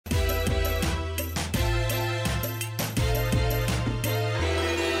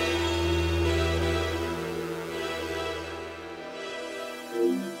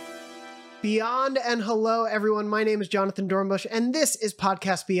Beyond and hello, everyone. My name is Jonathan Dornbush, and this is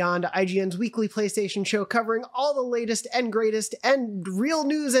Podcast Beyond, IGN's weekly PlayStation show covering all the latest and greatest and real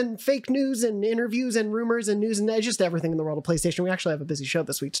news and fake news and interviews and rumors and news and just everything in the world of PlayStation. We actually have a busy show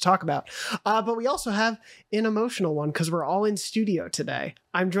this week to talk about, but we also have an emotional one because we're all in studio today.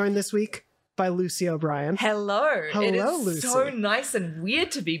 I'm joined this week by Lucy O'Brien. Hello. It is Lucy. So nice and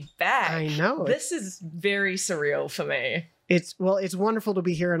weird to be back. I know. This is very surreal for me. It's wonderful to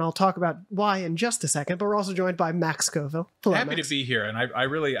be here, and I'll talk about why in just a second, but we're also joined by Max Scoville. Hello, Happy Max. to be here, and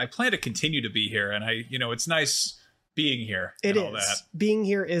I plan to continue to be here, and it's nice being here. It and all is. That. Being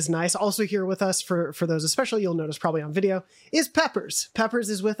here is nice. Also here with us, for those especially you'll notice probably on video, is Peppers. Peppers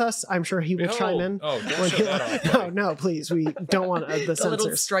is with us. I'm sure he will chime in. Oh, don't show that off. No, please. We don't want the The little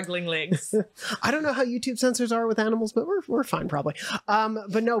censors. struggling legs. I don't know how YouTube censors are with animals, but we're fine probably.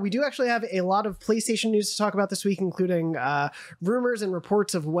 But no, we do actually have a lot of PlayStation news to talk about this week, including rumors and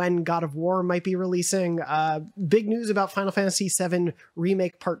reports of when God of War might be releasing. Big news about Final Fantasy VII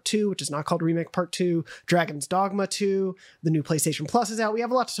Remake Part 2, which is not called Remake Part 2. Dragon's Dogma 2. The new PlayStation Plus is out. We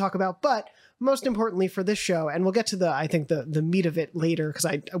have a lot to talk about, but most importantly for this show, and we'll get to the meat of it later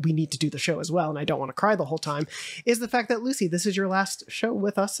because we need to do the show as well, and I don't want to cry the whole time, is the fact that, Lucy, this is your last show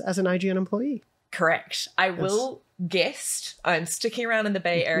with us as an IGN employee. Correct. I will guest. I'm sticking around in the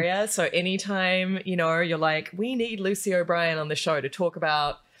Bay Area, so anytime, you're like, we need Lucy O'Brien on the show to talk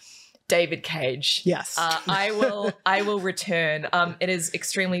about David Cage. Yes. I will return. It is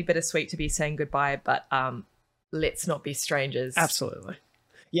extremely bittersweet to be saying goodbye, but let's not be strangers. Absolutely.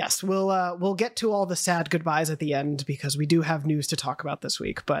 Yes, we'll get to all the sad goodbyes at the end because we do have news to talk about this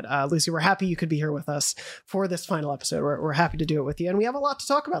week. But Lucy, we're happy you could be here with us for this final episode. We're happy to do it with you, and we have a lot to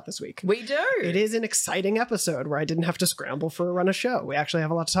talk about this week. We do. It is an exciting episode where I didn't have to scramble for a run of show. We actually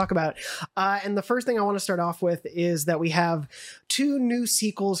have a lot to talk about. And the first thing I want to start off with is that we have 2 new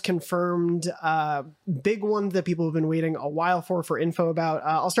sequels confirmed, big ones that people have been waiting a while for info about.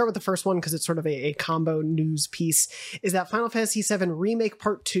 I'll start with the first one because it's sort of a combo news piece, is that Final Fantasy VII Remake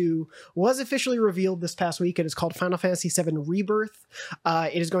Part 2 was officially revealed this past week. It is called Final Fantasy VII Rebirth.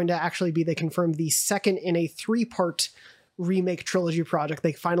 It is going to actually be, they confirmed, the second in a 3-part remake trilogy project.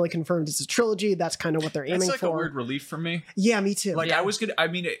 They finally confirmed it's a trilogy. That's kind of what they're aiming for. That's like a weird relief for me. Yeah, me too. Obviously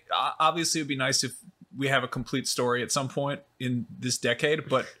it would be nice if we have a complete story at some point in this decade,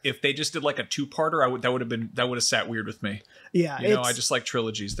 but if they just did like a 2-parter, that would have sat weird with me. Yeah, I just like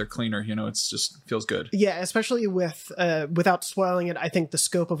trilogies. They're cleaner. It's just feels good. Yeah, especially with without spoiling it. I think the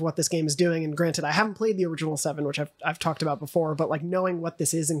scope of what this game is doing, and granted, I haven't played the original 7, which I've talked about before, but like knowing what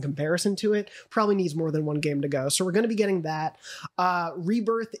this is in comparison to it probably needs more than one game to go. So we're going to be getting that.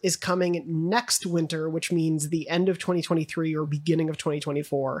 Rebirth is coming next winter, which means the end of 2023 or beginning of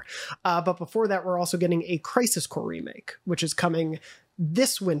 2024. But before that, we're also getting a Crisis Core remake, which is coming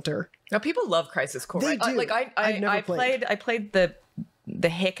this winter. Now, people love Crisis Core. They do. I played the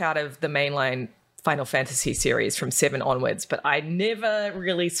heck out of the mainline Final Fantasy series from 7 onwards, but I never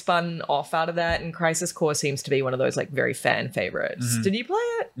really spun off out of that, and Crisis Core seems to be one of those like very fan favorites. Mm-hmm. Did you play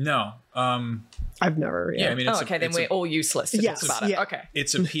it? No. I've never. Yeah, I mean, we're all useless to talk about it. Okay.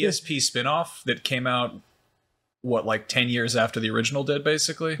 It's a PSP spinoff that came out, 10 years after the original did,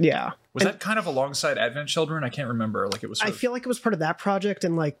 basically? Yeah. Was that kind of alongside Advent Children? I can't remember. I feel like it was part of that project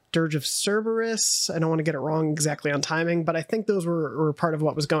and like Dirge of Cerberus. I don't want to get it wrong exactly on timing, but I think those were part of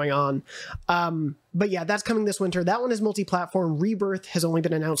what was going on. But yeah, that's coming this winter. That one is multi-platform. Rebirth has only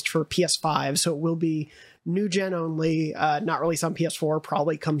been announced for PS5, so it will be new gen only, not released on PS4,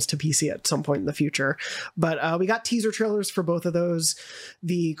 probably comes to PC at some point in the future. But we got teaser trailers for both of those.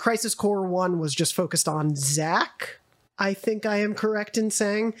 The Crisis Core one was just focused on Zack, I think I am correct in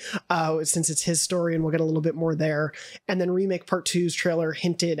saying, since it's his story, and we'll get a little bit more there. And then Remake Part 2's trailer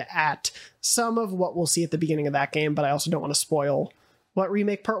hinted at some of what we'll see at the beginning of that game, but I also don't want to spoil what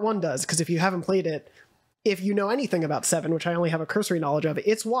Remake Part 1 does, because if you haven't played it, if you know anything about 7, which I only have a cursory knowledge of,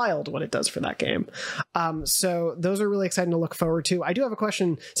 it's wild what it does for that game. So those are really exciting to look forward to. I do have a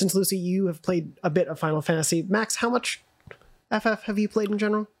question, since Lucy, you have played a bit of Final Fantasy. Max, how much FF have you played in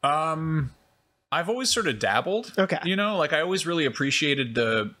general? I've always sort of dabbled. Okay. I always really appreciated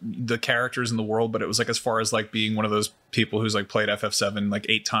the characters in the world, but it was like, as far as like being one of those people who's like played FF7 like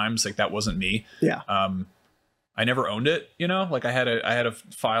 8 times, like that wasn't me. Yeah. I never owned it, I had a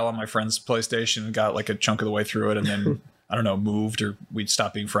file on my friend's PlayStation and got like a chunk of the way through it, and then I don't know, moved, or we'd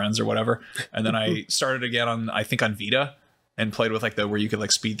stop being friends or whatever. And then I started again on Vita, and played with like where you could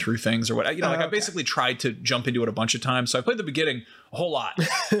like speed through things or what, I basically tried to jump into it a bunch of times. So I played the beginning a whole lot,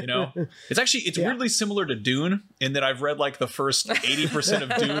 It's weirdly similar to Dune in that I've read like the first 80%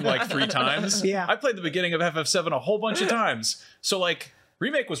 of Dune like 3 times. Yeah. I played the beginning of FF7 a whole bunch of times. So like,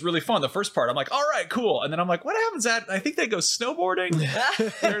 Remake was really fun. The first part, I'm like, all right, cool. And then I'm like, what happens at? I think they go snowboarding.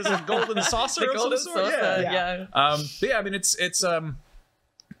 There's a golden saucer. The golden some sort. saucer, Yeah. yeah. But yeah, I mean,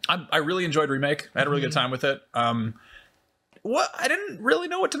 I really enjoyed Remake. I had a really good time with it. What I didn't really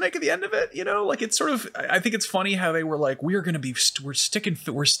know what to make of the end of it. You know, like it's sort of. I think it's funny how they were like, we're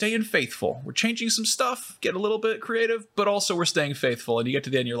staying faithful. We're changing some stuff, get a little bit creative, but also we're staying faithful. And you get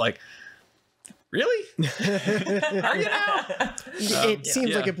to the end, you're like, really? Are you now? It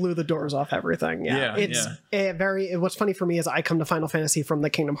seems like it blew the doors off everything. Yeah, it's a very. What's funny for me is I come to Final Fantasy from the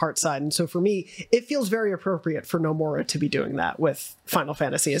Kingdom Hearts side, and so for me, it feels very appropriate for Nomura to be doing that with Final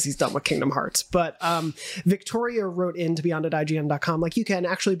Fantasy as he's done with Kingdom Hearts. But Victoria wrote in to beyond@ign.com, like you can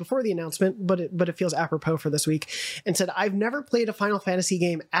actually before the announcement, but it feels apropos for this week, and said, I've never played a Final Fantasy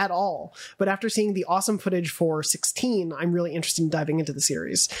game at all, but after seeing the awesome footage for 16, I'm really interested in diving into the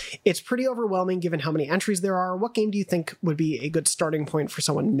series. It's pretty overwhelming given how many entries there are. What game do you think would be a good starting point for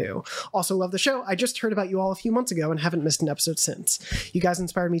someone new? Also love the show. I just heard about you all a few months ago and haven't missed an episode since. You guys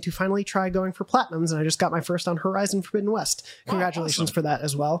inspired me to finally try going for platinums, and I just got my first on Horizon Forbidden West. Congratulations for that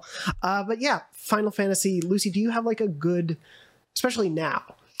as well. But yeah, Final Fantasy. Lucy, do you have like a good, especially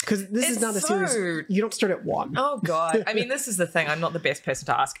now, because this is not a series you don't start at 1. Oh god, I mean, this is the thing, I'm not the best person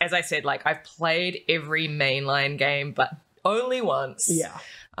to ask. As I said, like I've played every mainline game but only once. Yeah.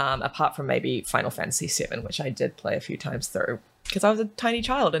 Apart from maybe Final Fantasy VII, which I did play a few times through because I was a tiny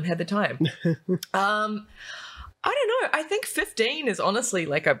child and had the time. I don't know. I think 15 is honestly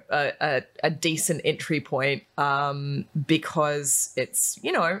like a decent entry point because it's,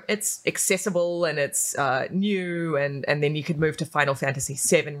 you know, it's accessible and it's new, and then you could move to Final Fantasy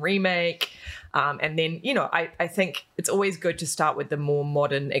VII Remake. And then, you know, I think it's always good to start with the more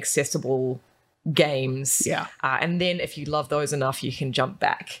modern, accessible games. Yeah. And then if you love those enough, you can jump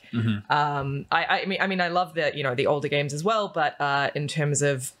back. I mean, I love the, you know, the older games as well, but in terms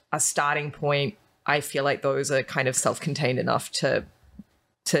of a starting point, I feel like those are kind of self-contained enough to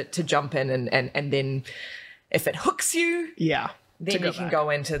jump in and then if it hooks you, then you can go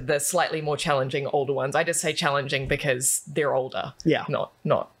into the slightly more challenging older ones. I just say challenging because they're older. Yeah.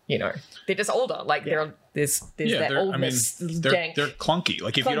 Not you know, they're just older. Like there's that oldness. They're clunky.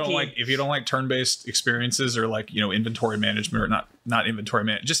 Like if you don't like turn-based experiences or like, you know, inventory management or not inventory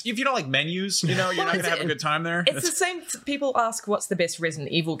management, just if you don't like menus, you know, you're not gonna have a good time there. It's the same. People ask what's the best Resident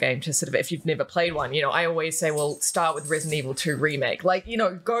Evil game to sort of, if you've never played one, you know, I always say, well, start with Resident Evil 2 Remake. Like, you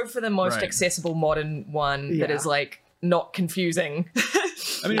know, go for the most accessible modern one that is like not confusing.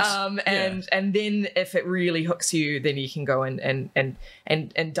 I mean, and then if it really hooks you, then you can go and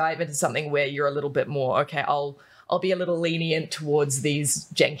dive into something where you're a little bit more, okay, I'll be a little lenient towards these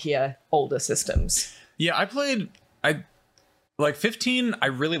jankier older systems. Yeah, I like 15, I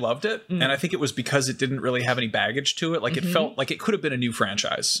really loved it, and I think it was because it didn't really have any baggage to it. Like it felt like it could have been a new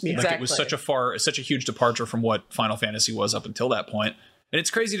franchise. Yeah. Like it was such a huge departure from what Final Fantasy was up until that point. And it's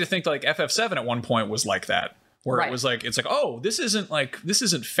crazy to think like FF7 at one point was like that. Where it was like, it's like, oh, this isn't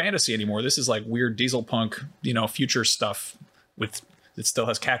fantasy anymore. This is like weird diesel punk, you know, future stuff with, it still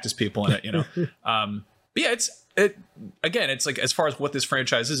has cactus people in it, you know? But yeah, it's like, as far as what this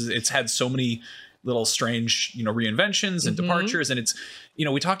franchise is, it's had so many little strange, you know, reinventions and departures. And it's, you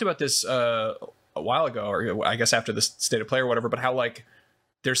know, we talked about this a while ago, or I guess after the State of Play or whatever, but how like,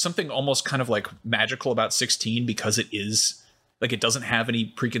 there's something almost kind of like magical about 16 because it is, like, it doesn't have any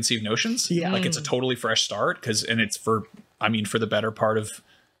preconceived notions. Yeah. Like, it's a totally fresh start and it's for the better part of,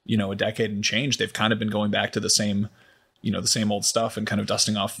 you know, a decade and change, they've kind of been going back to the same, you know, the same old stuff and kind of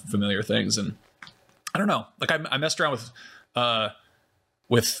dusting off familiar things. And I don't know, like I messed around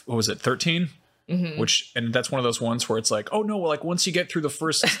with what was it, 13? And that's one of those ones where it's like, oh no, well, like once you get through the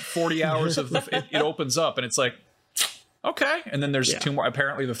first 40 hours of it opens up and it's like, okay. And then there's 2 more.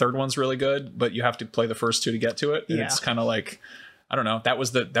 Apparently the third one's really good, but you have to play the first 2 to get to it. And it's kind of like, I don't know. That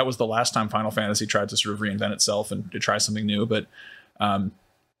was the last time Final Fantasy tried to sort of reinvent itself and to try something new. But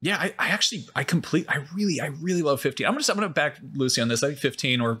yeah, I really love 15. I'm gonna back Lucy on this. I think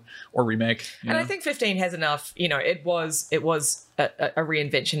 15 or remake. And I think 15 has enough, you know, it was a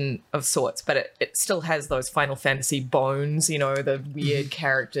reinvention of sorts, but it still has those Final Fantasy bones, you know, the weird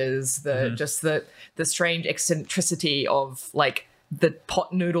characters, just the strange eccentricity of like the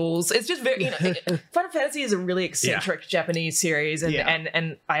pot noodles. It's just very, you know, Final Fantasy is a really eccentric Japanese series,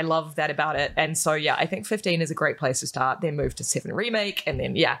 and I love that about it. And so yeah, I think 15 is a great place to start. Then move to 7 Remake, and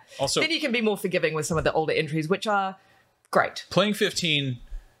then then you can be more forgiving with some of the older entries, which are great. Playing 15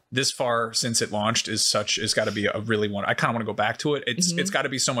 this far since it launched it's got to be a really one. I kind of want to go back to it. It's got to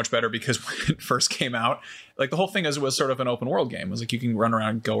be so much better because when it first came out, like the whole thing was sort of an open world game. It was like you can run around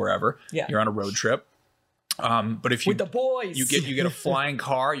and go wherever. Yeah. You're on a road trip. But if you with the boys, you get a flying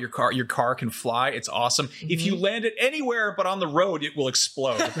car. Your car can fly. It's awesome. If you land it anywhere but on the road, it will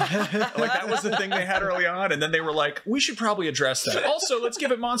explode. Like that was the thing they had early on, and then they were like, we should probably address that. Also, let's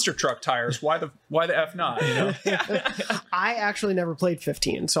give it monster truck tires. Why the F not? You know? I actually never played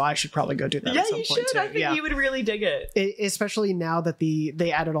 15, so I should probably go do that. Yeah, at some you point should. too. I think you would really dig it. Especially now that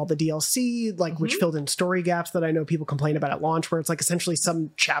they added all the DLC, like which filled in story gaps that I know people complain about at launch, where it's like essentially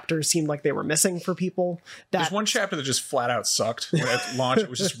some chapters seemed like they were missing for people. There's one chapter that just flat out sucked when at launch. It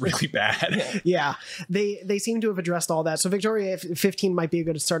was just really bad. Yeah, they seem to have addressed all that. So Victoria 15 might be a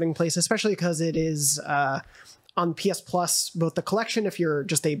good starting place, especially because it is on PS Plus, both the collection if you're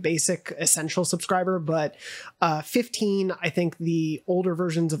just a basic essential subscriber, but 15, I think the older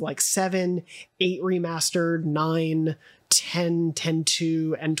versions of like 7, 8 remastered, 9, 10,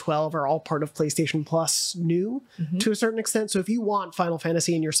 10.2, and 12 are all part of PlayStation Plus new to a certain extent. So if you want Final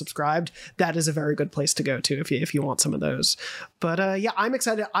Fantasy and you're subscribed, that is a very good place to go to if you want some of those. But yeah, I'm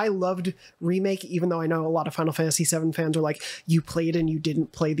excited. I loved Remake, even though I know a lot of Final Fantasy 7 fans are like, you played and you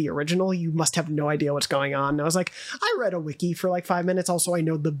didn't play the original. You must have no idea what's going on. And I was like, I read a wiki for like 5 minutes. Also, I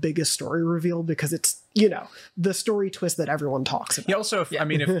know the biggest story reveal because it's, you know, the story twist that everyone talks about. Yeah, also, I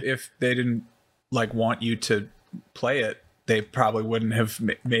mean, if they didn't like want you to play it, they probably wouldn't have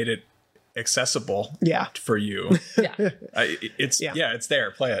made it accessible for you. It's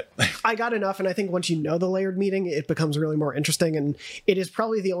there. Play it. I got enough, and I think once you know the layered meeting, it becomes really more interesting, and it is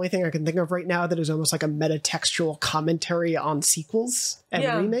probably the only thing I can think of right now that is almost like a metatextual commentary on sequels and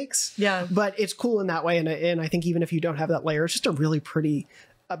remakes. Yeah. But it's cool in that way, and I think even if you don't have that layer, it's just a really pretty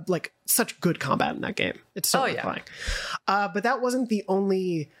like such good combat in that game. It's so satisfying. But that wasn't the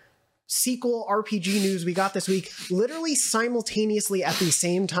only sequel RPG news we got this week. Literally simultaneously at the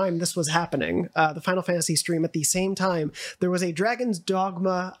same time this was happening, the Final Fantasy stream at the same time, there was a Dragon's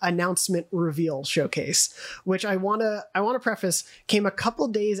Dogma announcement reveal showcase, which I want to preface came a couple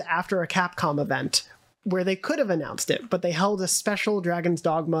days after a Capcom event where they could have announced it, but they held a special Dragon's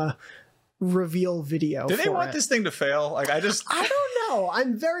Dogma reveal video. Do they want this thing to fail? Like I don't know.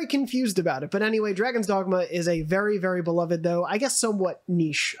 I'm very confused about it. But anyway, Dragon's Dogma is a very, very beloved, though I guess somewhat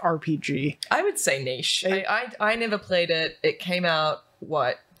niche RPG. I would say niche. I never played it. It came out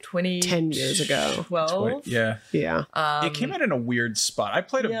 10 years ago. 12? Yeah. It came out in a weird spot. I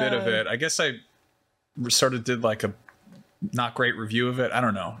played a bit of it. I guess I sort of did like a not great review of it. I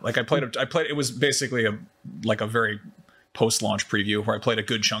don't know. Like I played it was basically a very post-launch preview where I played a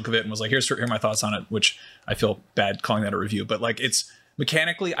good chunk of it and was like, here are my thoughts on it, which I feel bad calling that a review, but like it's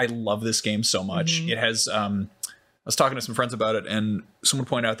mechanically, I love this game so much. It has, I was talking to some friends about it and someone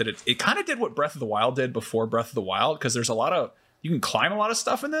pointed out that it kind of did what Breath of the Wild did before Breath of the Wild, because there's you can climb a lot of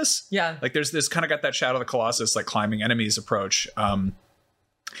stuff in this. Yeah. Like there's this kind of got that Shadow of the Colossus, like climbing enemies approach.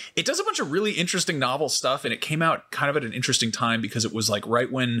 It does a bunch of really interesting novel stuff, and it came out kind of at an interesting time because it was like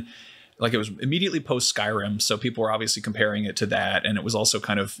right when, like it was immediately post Skyrim, so people were obviously comparing it to that, and it was also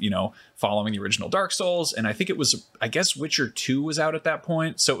kind of, following the original Dark Souls, and I think it was, Witcher 2 was out at that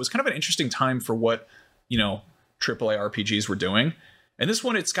point, so it was kind of an interesting time for what, AAA RPGs were doing. And this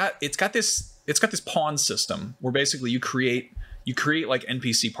one, it's got this pawn system where basically you create like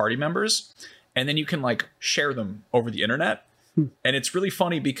NPC party members, and then you can like share them over the internet. And it's really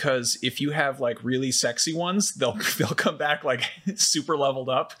funny because if you have like really sexy ones, they'll come back like super leveled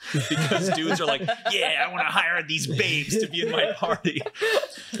up because dudes are like, yeah, I want to hire these babes to be in my party.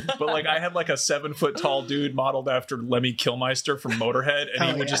 But like I had like a 7-foot tall dude modeled after Lemmy Kilmister from Motorhead,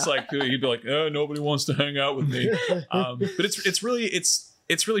 and he would just like he'd be like, oh, nobody wants to hang out with me. But it's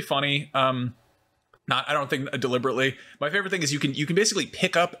really funny. I don't think deliberately. My favorite thing is you can basically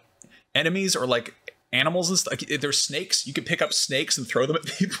pick up enemies or like animals and stuff. Like, there's snakes. You can pick up snakes and throw them at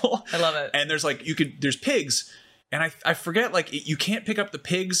people. I love it. And there's like there's pigs, and I forget, like you can't pick up the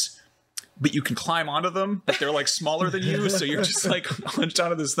pigs, but you can climb onto them. But they're like smaller than you, so you're just like hunched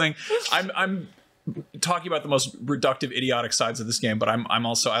onto this thing. I'm talking about the most reductive, idiotic sides of this game, but I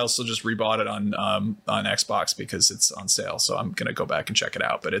also just rebought it on Xbox because it's on sale, so I'm gonna go back and check it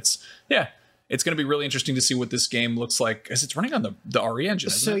out. But it's going to be really interesting to see what this game looks like, as it's running on the RE engine.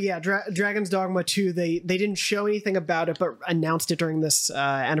 So yeah, Dragon's Dogma 2, they didn't show anything about it, but announced it during this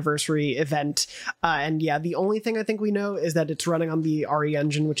anniversary event. And yeah, the only thing I think we know is that it's running on the RE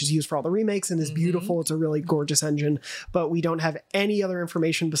engine, which is used for all the remakes and is beautiful. It's a really gorgeous engine, but we don't have any other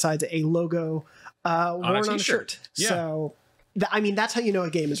information besides a logo worn on a shirt. Yeah. So, that's how you know a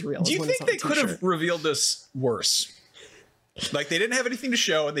game is real. Do you think they could have revealed this worse? Like they didn't have anything to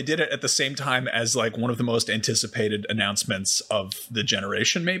show, and they did it at the same time as like one of the most anticipated announcements of the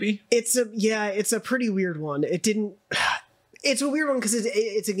generation. Maybe it's a pretty weird one. It didn't. It's a weird one because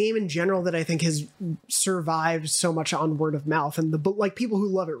it's a game in general that I think has survived so much on word of mouth, and like people who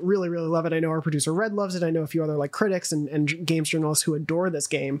love it really, really love it. I know our producer Red loves it. I know a few other like critics and games journalists who adore this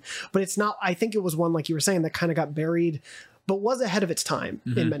game, but it's not. I think it was one, like you were saying, that kind of got buried, but was ahead of its time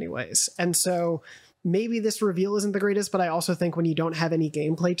in many ways. And so maybe this reveal isn't the greatest, but I also think when you don't have any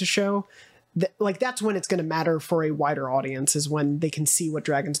gameplay to show, like that's when it's going to matter for a wider audience, is when they can see what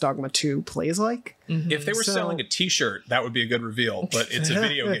Dragon's Dogma 2 plays like. If they were selling a t-shirt, that would be a good reveal, but it's a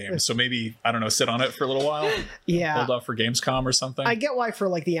video game, so maybe, I don't know, sit on it for a little while. Yeah, hold off for Gamescom or something. I get why for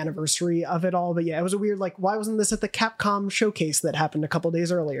like the anniversary of it all, but yeah, it was a weird, like, why wasn't this at the Capcom showcase that happened a couple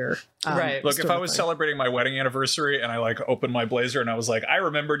days earlier? Right. Look, if I was celebrating my wedding anniversary and I like opened my blazer and I was like, I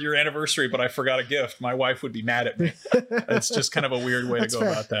remembered your anniversary, but I forgot a gift, my wife would be mad at me. It's just kind of a weird way to go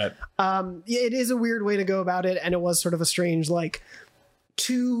about that. Yeah, it is a weird way to go about it, and it was sort of a strange, like,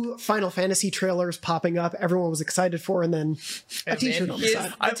 2 Final Fantasy trailers popping up everyone was excited for, and then a t-shirt on the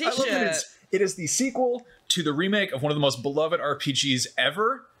side. I love that it is the sequel to the remake of one of the most beloved RPGs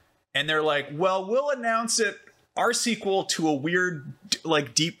ever, and they're like, well, we'll announce it, our sequel to a weird,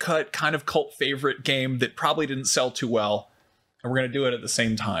 like, deep cut kind of cult favorite game that probably didn't sell too well, and we're going to do it at the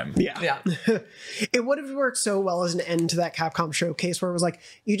same time. Yeah. It would have worked so well as an end to that Capcom showcase, where it was like,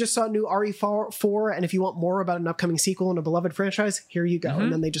 you just saw new RE4, and if you want more about an upcoming sequel in a beloved franchise, here you go.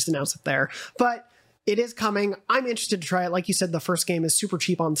 And then they just announced it there. But it is coming. I'm interested to try it. Like you said, the first game is super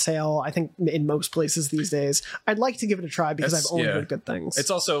cheap on sale, I think, in most places these days. I'd like to give it a try because I've only heard good things.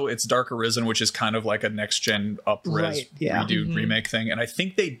 It's Dark Arisen, which is kind of like a next-gen up-res redo remake thing. And I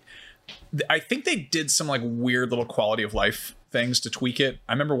think they did some like weird little quality of life things to tweak it.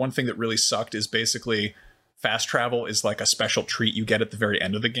 I remember one thing that really sucked is basically fast travel is like a special treat you get at the very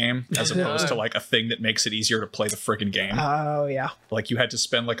end of the game, as opposed to like a thing that makes it easier to play the friggin' game. Oh yeah. Like you had to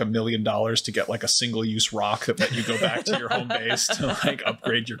spend like $1 million to get like a single use rock that let you go back to your home base to like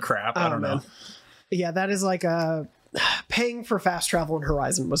upgrade your crap. I don't know. Yeah, that is like a paying for fast travel in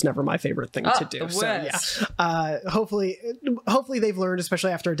Horizon was never my favorite thing to do. So yeah, hopefully they've learned,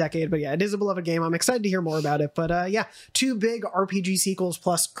 especially after a decade. But yeah, it is a beloved game. I'm excited to hear more about it. But yeah, 2 big RPG sequels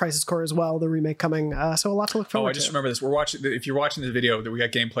plus Crisis Core as well, the remake coming. So a lot to look forward to. I just remember this. We're watching. If you're watching the video, that we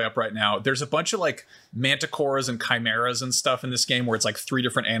got gameplay up right now. There's a bunch of like manticores and chimeras and stuff in this game where it's like 3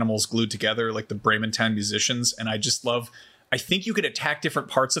 different animals glued together, like the Bremen Town musicians. And I just love. I think you could attack different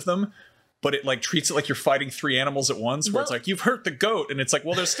parts of them, but it like treats it like you're fighting 3 animals at once, where it's like, you've hurt the goat, and it's like,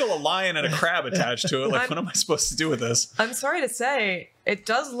 well, there's still a lion and a crab attached to it. Like, what am I supposed to do with this? I'm sorry to say, it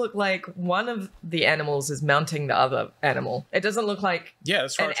does look like one of the animals is mounting the other animal. It doesn't look like... Yeah,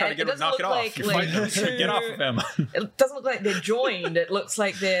 that's why I'm trying to knock it off. You're fighting him. Get off of him. It doesn't look like they're joined. It looks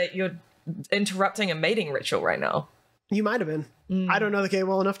like you're interrupting a mating ritual right now. You might have been. I don't know the game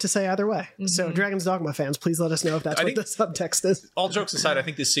well enough to say either way. So Dragon's Dogma fans, please let us know if that's what the subtext is. All jokes aside, I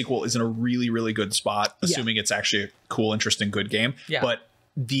think this sequel is in a really, really good spot, assuming it's actually a cool, interesting, good game. Yeah. But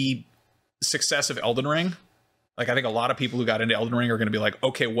the success of Elden Ring, like I think a lot of people who got into Elden Ring are going to be like,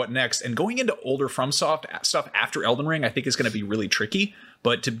 okay, what next? And going into older FromSoft stuff after Elden Ring, I think is going to be really tricky.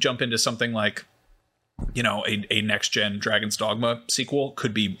 But to jump into something like, you know, a next-gen Dragon's Dogma sequel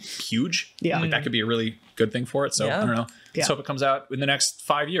could be huge. Yeah. Like that could be a really good thing for it. So I don't know. Let's hope it comes out in the next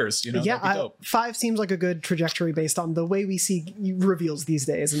 5 years. You know, that'd be dope. 5 seems like a good trajectory based on the way we see reveals these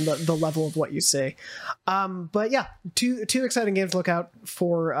days and the level of what you see. But yeah, two exciting games to look out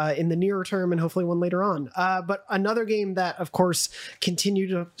for in the nearer term, and hopefully one later on. But another game that, of course,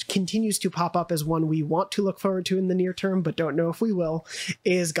 continues to pop up as one we want to look forward to in the near term, but don't know if we will,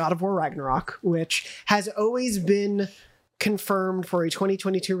 is God of War Ragnarok, which has always been confirmed for a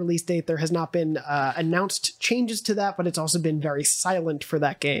 2022 release date. There has not been announced changes to that, but it's also been very silent for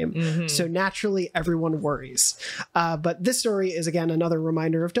that game. So naturally, everyone worries. But this story is, again, another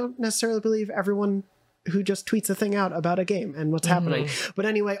reminder of don't necessarily believe everyone who just tweets a thing out about a game and what's happening. But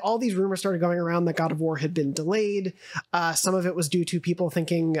anyway, all these rumors started going around that God of War had been delayed. Some of it was due to people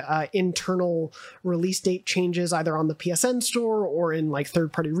thinking internal release date changes either on the PSN store or in like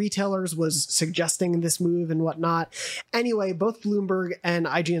third-party retailers was suggesting this move and whatnot. Anyway, both Bloomberg and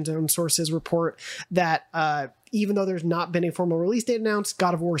IGN's own sources report that even though there's not been a formal release date announced,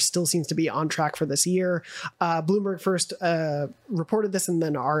 God of War still seems to be on track for this year. Bloomberg first reported this, and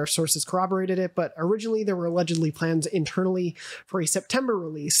then our sources corroborated it. But originally, there were allegedly plans internally for a September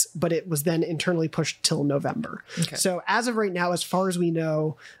release, but it was then internally pushed till November. So as of right now, as far as we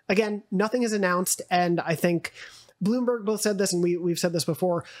know, again, nothing is announced. And I think Bloomberg both said this, and we've said this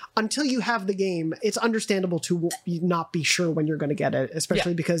before. Until you have the game, it's understandable to not be sure when you're going to get it,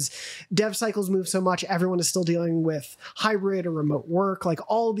 especially because dev cycles move so much. Everyone is still dealing with hybrid or remote work. Like,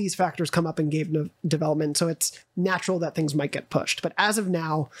 all these factors come up in game development, so it's natural that things might get pushed. But as of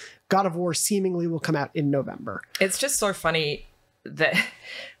now, God of War seemingly will come out in November. It's just so funny that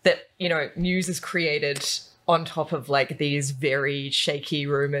news is created on top of like these very shaky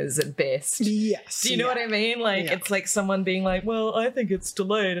rumors at best. Yes. Do you know what I mean? Like, it's like someone being like, well, I think it's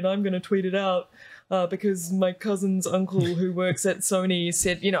delayed and I'm going to tweet it out because my cousin's uncle who works at Sony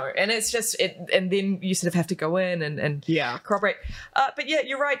said, and it's just, and then you sort of have to go in and corroborate. But yeah,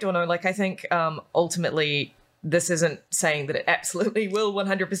 you're right, Dorno. Like, I think ultimately this isn't saying that it absolutely will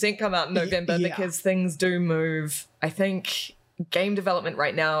 100% come out in November because things do move. I think game development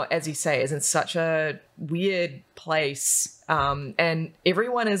right now, as you say, is in such a weird place, and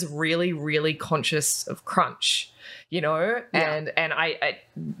everyone is really, really conscious of crunch, and I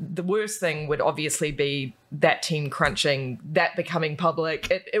the worst thing would obviously be that team crunching, that becoming public,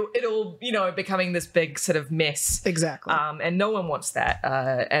 it all becoming this big sort of mess, exactly, and no one wants that,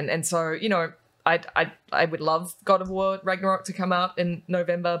 and so I would love God of War Ragnarok to come out in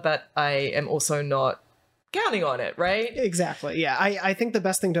November, but I am also not counting on it, right? Exactly. Yeah. I think the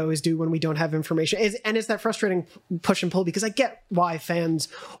best thing to always do when we don't have information is, and it's that frustrating push and pull, because I get why fans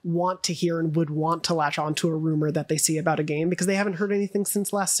want to hear and would want to latch onto a rumor that they see about a game, because they haven't heard anything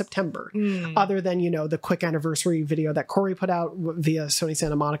since last September, other than, the quick anniversary video that Corey put out via Sony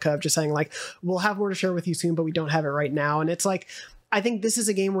Santa Monica of just saying like, we'll have more to share with you soon, but we don't have it right now. And it's like, I think this is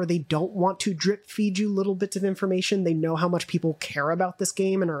a game where they don't want to drip feed you little bits of information. They know how much people care about this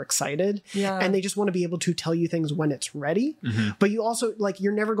game and are excited. Yeah. And they just want to be able to tell you things when it's ready. Mm-hmm. But you also, like,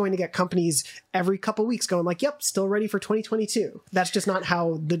 you're never going to get companies every couple weeks going like, yep, still ready for 2022. That's just not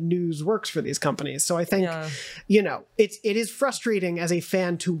how the news works for these companies. So I think, it is frustrating as a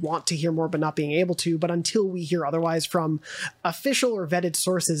fan to want to hear more but not being able to. But until we hear otherwise from official or vetted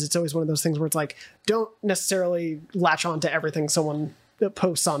sources, it's always one of those things where it's like, don't necessarily latch on to everything someone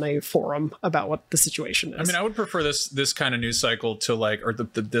posts on a forum about what the situation is. I mean, I would prefer this kind of news cycle to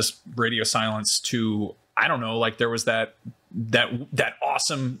this radio silence to, I don't know, like there was that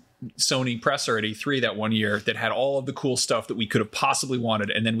awesome Sony presser at E3 that one year that had all of the cool stuff that we could have possibly wanted,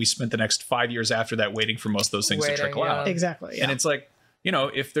 and then we spent the next 5 years after that waiting for most of those things to trickle out. Exactly. Yeah. And it's like,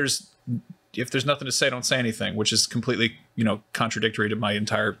 if there's nothing to say, don't say anything, which is completely, contradictory to my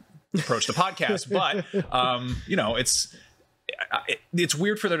entire approach to podcast. But it's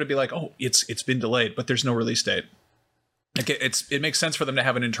weird for there to be like, oh, it's been delayed, but there's no release date. Like it makes sense for them to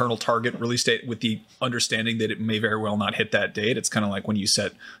have an internal target release date with the understanding that it may very well not hit that date. It's kind of like when you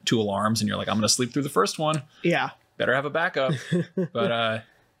set 2 alarms and you're like, I'm going to sleep through the first one. Yeah. Better have a backup. But I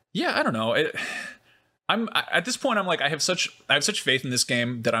don't know. I'm at this point, I'm like, I have such faith in this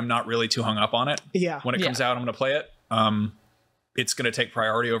game that I'm not really too hung up on it. Yeah. When it comes out, I'm going to play it. It's going to take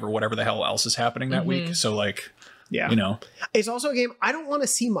priority over whatever the hell else is happening that week. So like, it's also a game I don't want to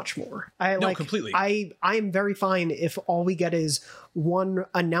see much more. Completely. I am very fine if all we get is one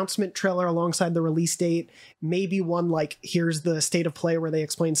announcement trailer alongside the release date, maybe one like, here's the state of play where they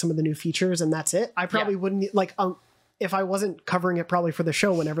explain some of the new features, and that's it. I probably wouldn't like if I wasn't covering it probably for the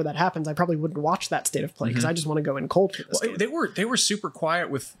show whenever that happens, I probably wouldn't watch that state of play because I just want to go in cold for this. Well, they were super quiet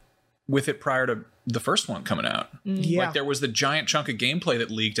with it prior to the first one coming out. Yeah. Like there was the giant chunk of gameplay that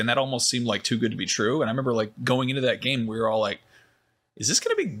leaked, and that almost seemed like too good to be true. And I remember like going into that game, we were all like, is this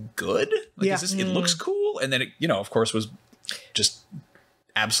going to be good? Like, it looks cool. And then it, of course, was just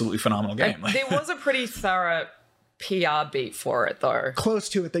absolutely phenomenal game. There was a pretty thorough PR beat for it though. Close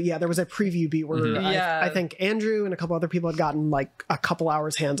to it. There was a preview beat where I think Andrew and a couple other people had gotten like a couple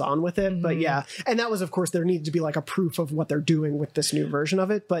hours hands on with it. But and that was, of course, there needed to be like a proof of what they're doing with this new version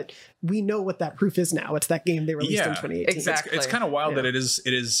of it. But we know what that proof is now. It's that game they released in 2018. Exactly. It's kind of wild that it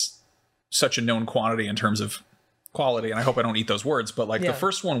is such a known quantity in terms of quality. And I hope I don't eat those words, but like the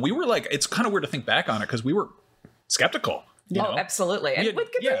first one, we were like, it's kind of weird to think back on it because we were skeptical. Oh, absolutely. And with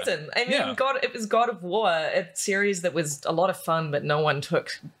good reason. I mean, it was God of War, a series that was a lot of fun, but no one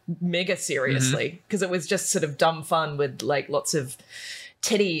took mega seriously because it was just sort of dumb fun with like lots of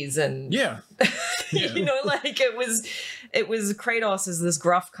titties and like it was Kratos as this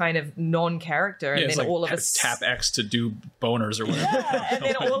gruff kind of non-character, and then like all of us tap X to do boners or whatever. Yeah, and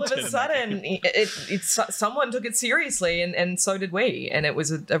then all of a sudden, someone took it seriously, and so did we, and it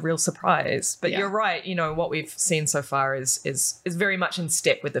was a real surprise. But you're right, what we've seen so far is very much in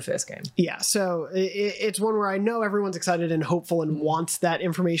step with the first game. Yeah, so it's one where I know everyone's excited and hopeful and wants that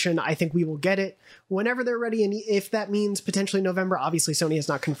information. I think we will get it whenever they're ready, and if that means potentially November, obviously Sony Sony has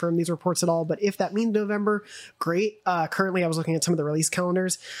not confirmed these reports at all, but if that means November, great. Currently, I was looking at some of the release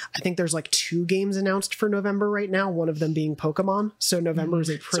calendars. I think there's like 2 games announced for November right now, one of them being Pokemon. So November is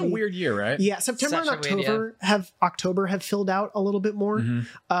a pretty... It's a weird year, right? Yeah, September Such and October have filled out a little bit more.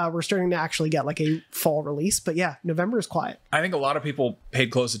 We're starting to actually get like a fall release, but yeah, November is quiet. I think a lot of people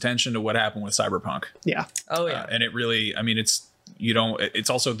paid close attention to what happened with Cyberpunk. Yeah. Oh yeah. And it really, I mean, it's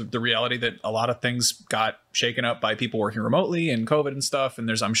also the reality that a lot of things got shaken up by people working remotely and COVID and stuff. And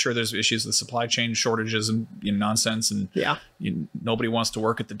I'm sure there's issues with supply chain shortages and nonsense. And nobody wants to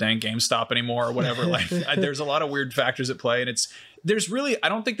work at the dang GameStop anymore or whatever. Like there's a lot of weird factors at play. And I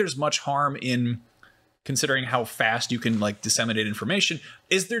don't think there's much harm in considering how fast you can like disseminate information.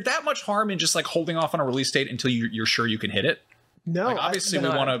 Is there that much harm in just like holding off on a release date until you're sure you can hit it? No, like, obviously we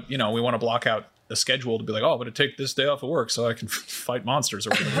want to block out a schedule to be like, oh, I'm going to take this day off of work so I can fight monsters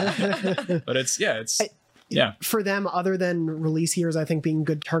or whatever. But for them, other than release years, I think being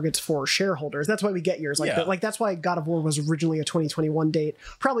good targets for shareholders. That's why we get years like that. Like that's why God of War was originally a 2021 date.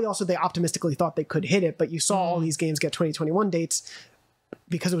 Probably also they optimistically thought they could hit it, but you saw all these games get 2021 dates.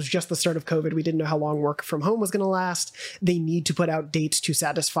 Because it was just the start of COVID, we didn't know how long work from home was going to last. They need to put out dates to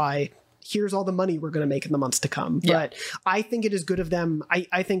satisfy, here's all the money we're going to make in the months to come. Yeah. But I think it is good of them.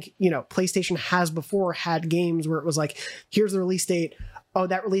 I think, PlayStation has before had games where it was like, here's the release date. Oh,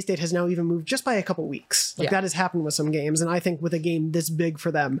 that release date has now even moved just by a couple weeks. Like that has happened with some games. And I think with a game this big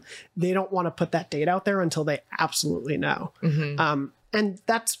for them, they don't want to put that date out there until they absolutely know. And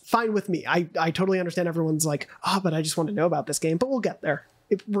that's fine with me. I totally understand everyone's like, but I just want to know about this game. But we'll get there.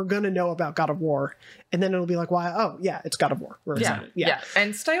 We're going to know about God of War. And then it'll be like, why? Oh, yeah, it's God of War. We're excited. Yeah.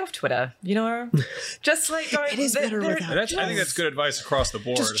 And stay off Twitter, just like it is better without. I think that's good advice across the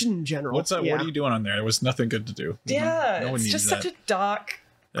board. Just in general. What's that? Yeah. What are you doing on there? There was nothing good to do. Yeah, no it's just such a dark,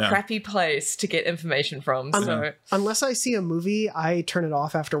 crappy place to get information from. So unless I see a movie, I turn it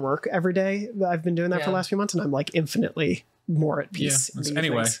off after work every day. I've been doing that for the last few months, and I'm like infinitely more at peace.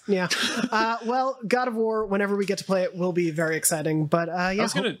 Anyway. Yeah. Well, God of War, whenever we get to play it, will be very exciting. But I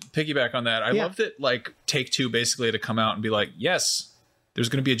was going to piggyback on that. I love that like Take-Two basically had to come out and be like, yes, there's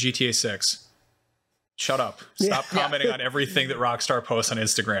going to be a GTA 6. Shut up. Stop commenting on everything that Rockstar posts on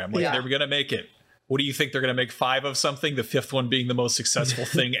Instagram. Like they're going to make it. What do you think? They're going to make 5 of something, the 5th one being the most successful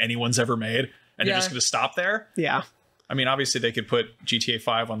thing anyone's ever made? And they're just going to stop there? Yeah. I mean, obviously they could put GTA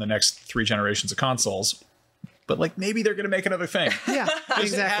 5 on the next 3 generations of consoles. But like maybe they're going to make another thing. Yeah,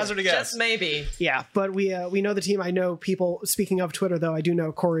 exactly. Hazard a guess. Just maybe. Yeah, but we know the team. I know people. Speaking of Twitter, though, I do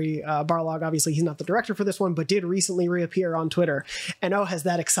know Corey Barlog. Obviously, he's not the director for this one, but did recently reappear on Twitter. And has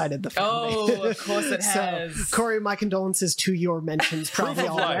that excited the fan base? Oh, of course it has. So, Corey, my condolences to your mentions probably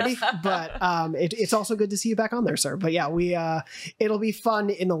already. But it's also good to see you back on there, sir. But yeah, it'll be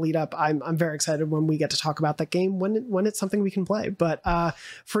fun in the lead up. I'm very excited when we get to talk about that game when it's something we can play. But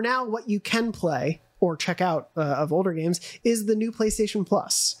for now, what you can play or check out of older games is the new PlayStation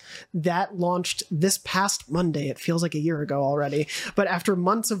Plus that launched this past Monday. It feels like a year ago already, but after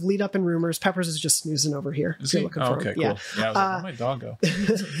months of lead up and rumors, Peppers is just snoozing over here. Is he? Okay, cool. Yeah, I was like, where'd my dog go?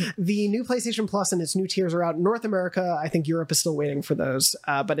 The new PlayStation Plus and its new tiers are out in North America. I think Europe is still waiting for those,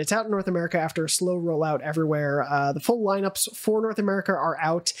 but it's out in North America after a slow rollout everywhere. The full lineups for North America are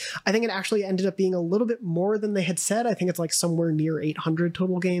out. I think it actually ended up being a little bit more than they had said. I think it's like somewhere near 800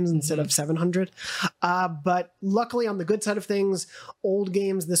 total games instead of 700. But luckily, on the good side of things, old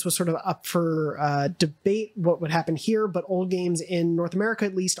games, this was sort of up for debate what would happen here, but old games in North America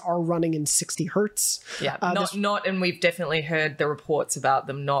at least are running in 60 hertz. Yeah, and we've definitely heard the reports about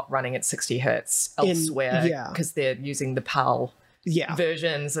them not running at 60 hertz elsewhere because they're using the PAL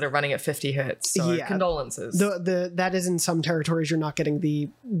versions that are running at 50 hertz. So condolences. That is in some territories you're not getting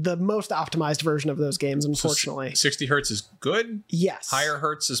the most optimized version of those games, unfortunately. So 60 hertz is good? Yes. Higher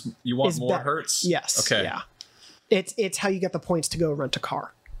hertz is you want more better. Hertz? Yes. Okay. Yeah. It's how you get the points to go rent a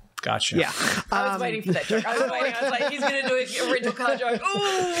car. Gotcha. Yeah. I was waiting for that joke. I was like, he's going to do a rental car joke.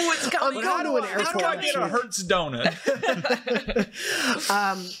 Ooh, it's coming. I'm going to an airport. How do I get a Hertz donut?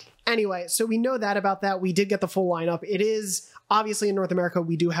 Anyway, so we know that about that. We did get the full lineup. It is obviously in North America,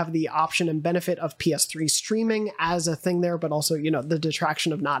 we do have the option and benefit of PS3 streaming as a thing there, but also, the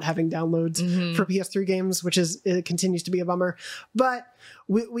detraction of not having downloads for PS3 games, it continues to be a bummer. But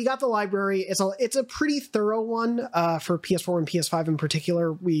we got the library. It's a pretty thorough one for PS4 and PS5 in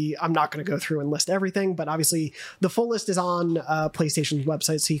particular. I'm not going to go through and list everything, but obviously the full list is on PlayStation's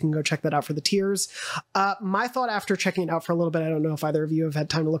website, so you can go check that out for the tiers. My thought after checking it out for a little bit, I don't know if either of you have had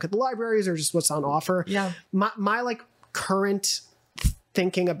time to look at the libraries or just what's on offer. Yeah. My current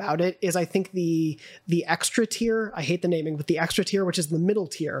thinking about it is I think the extra tier, I hate the naming, but the extra tier, which is the middle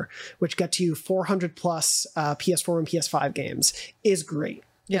tier, which gets you 400 plus PS4 and PS5 games, is great.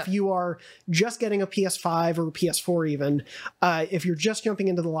 If you are just getting a PS5 or a PS4 even, if you're just jumping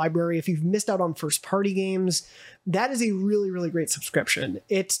into the library, if you've missed out on first-party games, that is a really, really great subscription.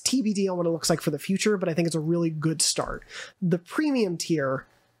 It's TBD on what it looks like for the future, but I think it's a really good start. The premium tier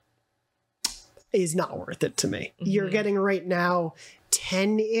is not worth it to me. Mm-hmm. You're getting right now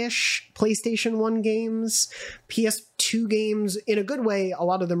 10-ish PlayStation 1 games, PS2 games. In a good way, a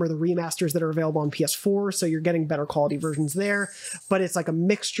lot of them are the remasters that are available on PS4, so you're getting better quality versions there, but it's like a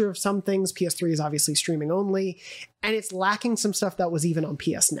mixture of some things. PS3 is obviously streaming only, and it's lacking some stuff that was even on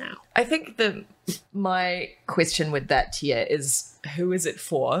PS Now. I think my question with that tier is, who is it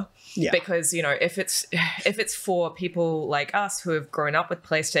for? Yeah. Because, you know, if it's for people like us who have grown up with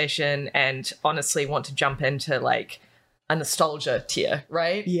PlayStation and honestly want to jump into like a nostalgia tier,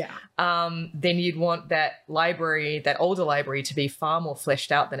 right? Yeah. Then you'd want that library, that older library, to be far more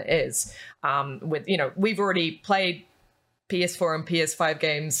fleshed out than it is. With, you know, we've already played PS4 and PS5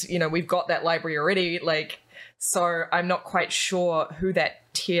 games. You know, we've got that library already. Like, so I'm not quite sure who that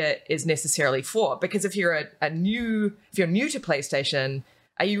tier is necessarily for. Because if you're new to PlayStation,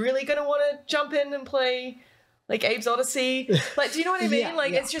 are you really going to want to jump in and play like Abe's Odyssey? Like, do you know what I mean?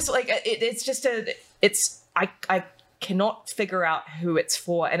 It's just like I cannot figure out who it's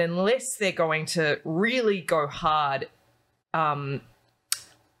for, and unless they're going to really go hard in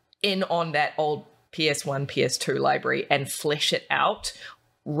on that old PS1, PS2 library and flesh it out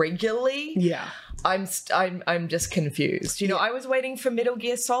regularly, I'm just confused. You know, I was waiting for Metal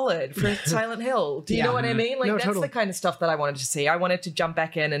Gear Solid, for Silent Hill. Do you know what I mean? Like, no, that's totally the kind of stuff that I wanted to see. I wanted to jump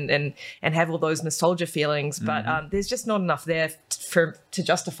back in and have all those nostalgia feelings, but there's just not enough there to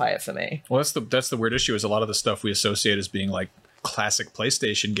justify it for me. Well, that's the weird issue, is a lot of the stuff we associate as being like classic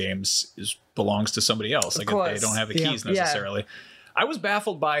PlayStation games belongs to somebody else. Like, they don't have the keys necessarily. I was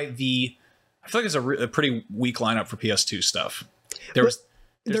baffled by I feel like it's a pretty weak lineup for PS2 stuff.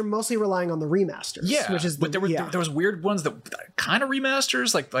 They're mostly relying on the remasters. Yeah, which is but there was weird ones that kind of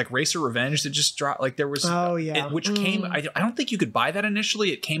remasters, like Racer Revenge that just dropped. Like there was, which came. I don't think you could buy that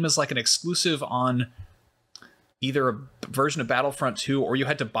initially. It came as like an exclusive on either a version of Battlefront 2, or you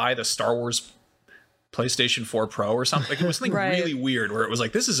had to buy the Star Wars PlayStation 4 Pro or something. Like, it was something really weird where it was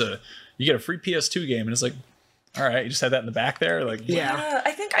like, you get a free PS2 game, and it's like, all right, you just had that in the back there. Like,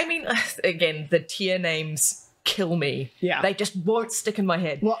 I mean, again, the tier names kill me. Yeah, they just won't stick in my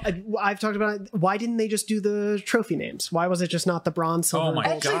head. Well, I've talked about it. Why didn't they just do the trophy names? Why was it just not the bronze, silver? Oh my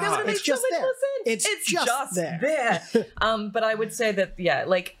god! Actually, that would make so much more sense. It's just there. But I would say that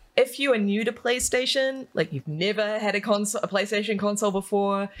like, if you are new to PlayStation, like you've never had a PlayStation console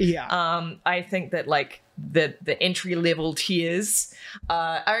before, I think that like the entry level tiers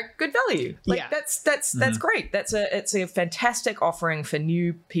are good value. Like that's great. It's a fantastic offering for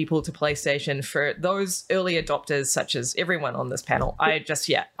new people to PlayStation. For those early adopters, such as everyone on this panel,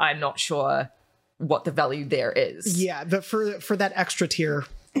 I'm not sure what the value there is. Yeah, but for that extra tier,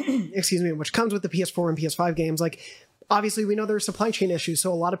 excuse me, which comes with the PS4 and PS5 games, like, obviously, we know there are supply chain issues,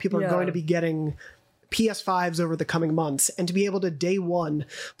 so a lot of people are going to be getting PS5s over the coming months, and to be able to day one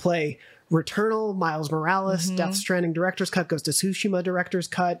play Returnal, Miles Morales, Death Stranding Director's Cut, Ghost of Tsushima Director's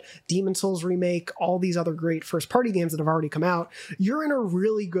Cut, Demon's Souls Remake, all these other great first-party games that have already come out, you're in a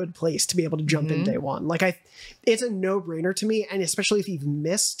really good place to be able to jump in day one. Like, it's a no-brainer to me, and especially if you've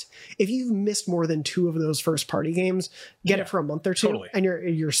missed more than 2 of those first-party games, get it for a month or 2, and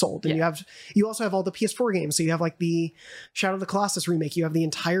you're sold. And you also have all the PS4 games, so you have like the Shadow of the Colossus remake, you have the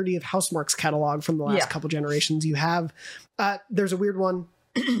entirety of Housemarque's catalog from the last couple generations. You have there's a weird one.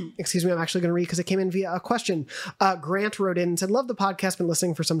 Excuse me, I'm actually going to read because it came in via a question. Grant wrote in and said, love the podcast, been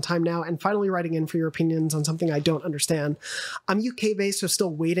listening for some time now, and finally writing in for your opinions on something I don't understand. I'm UK based, so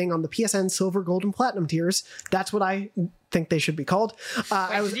still waiting on the PSN silver, gold, and platinum tiers. That's what I think they should be called.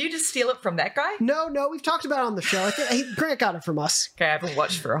 Did you just steal it from that guy? No, we've talked about it on the show. I think Grant got it from us. Okay, I haven't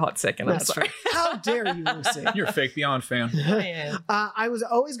watched for a hot second. I'm sorry. How dare you, Lucy? You're a fake Beyond fan. I was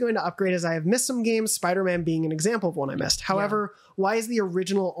always going to upgrade as I have missed some games, Spider-Man being an example of one I missed. However, why is the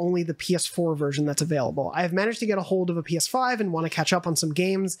original only the PS4 version that's available? I have managed to get a hold of a PS5 and want to catch up on some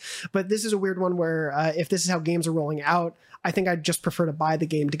games, but this is a weird one where if this is how games are rolling out, I think I'd just prefer to buy the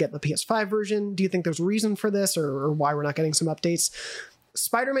game to get the PS5 version. Do you think there's a reason for this, or why we're not getting some updates?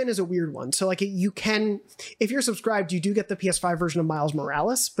 Spider-Man is a weird one. So like, you can, if you're subscribed, you do get the PS5 version of Miles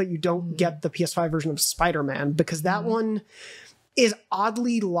Morales, but you don't get the PS5 version of Spider-Man, because that one, is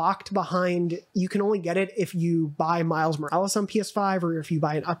oddly locked behind, you can only get it if you buy Miles Morales on PS5 or if you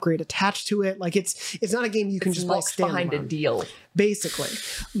buy an upgrade attached to it. Like it's not a game you can just play locked behind a standalone, deal. basically.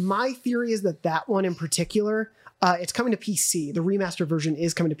 My theory is that one in particular, it's coming to PC. The remastered version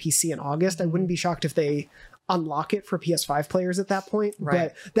is coming to PC in August. I wouldn't be shocked if they unlock it for PS5 players at that point.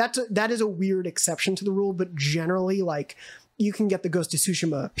 Right. But that is a weird exception to the rule. But generally, like, you can get the Ghost of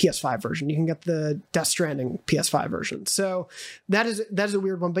Tsushima PS5 version. You can get the Death Stranding PS5 version. So that is a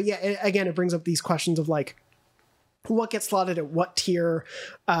weird one. But yeah, again, it brings up these questions of like, what gets slotted at what tier.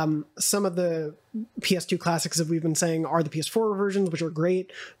 Some of the PS2 classics that we've been saying are the PS4 versions, which are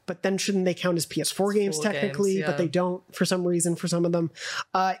great, but then shouldn't they count as PS4 games technically? Games, yeah. But they don't for some reason for some of them.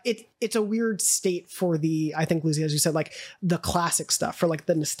 It's a weird state for the, I think, Lucy, as you said, like the classic stuff, for like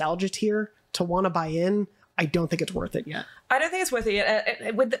the nostalgia tier to want to buy in. I don't think it's worth it yet. I don't think it's worth it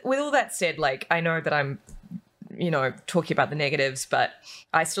yet. With all that said, like, I know that I'm, talking about the negatives, but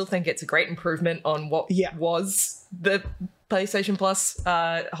I still think it's a great improvement on what was the PlayStation Plus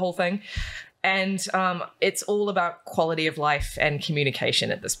whole thing. And it's all about quality of life and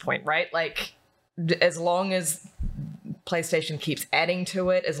communication at this point, right? Like, as long as PlayStation keeps adding to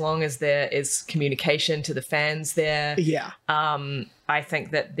it, as long as there is communication to the fans there, I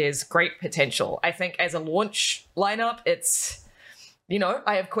think that there's great potential. I think as a launch lineup, it's,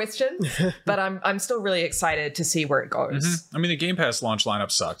 I have questions, but I'm still really excited to see where it goes. Mm-hmm. I mean, the Game Pass launch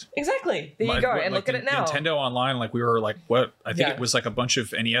lineup sucked. Exactly. There you go. And look at it now. Nintendo Online, like, we were like, what? I think it was like a bunch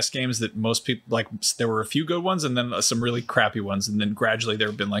of NES games that most people, like, there were a few good ones and then some really crappy ones. And then gradually there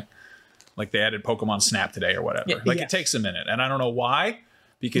have been like they added Pokemon Snap today or whatever. It takes a minute. And I don't know why,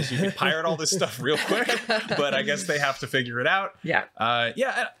 because you can pirate all this stuff real quick, but I guess they have to figure it out. Yeah.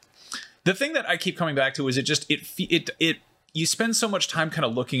 The thing that I keep coming back to is you spend so much time kind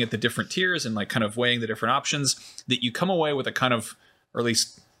of looking at the different tiers and like kind of weighing the different options that you come away with a kind of, or at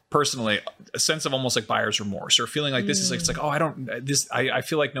least personally, a sense of almost like buyer's remorse, or feeling like this is like, it's like, oh, I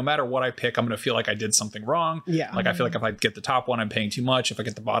feel like no matter what I pick, I'm going to feel like I did something wrong. Yeah. Like, I feel like if I get the top one, I'm paying too much. If I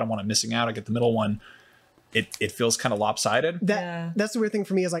get the bottom one, I'm missing out. I get the middle one, it feels kind of lopsided. That's the weird thing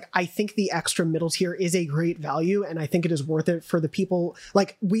for me, is like, I think the extra middle tier is a great value, and I think it is worth it for the people.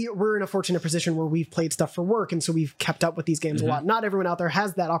 Like, we're in a fortunate position where we've played stuff for work, and so we've kept up with these games a lot. Not everyone out there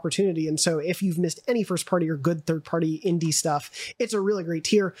has that opportunity, and so if you've missed any first party or good third party indie stuff, it's a really great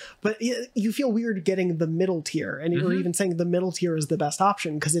tier. But you feel weird getting the middle tier, and you're even saying the middle tier is the best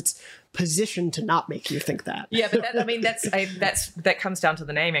option because it's positioned to not make you think that. Yeah, but that comes down to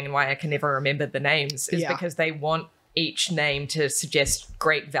the naming, and why I can never remember the names is because they want each name to suggest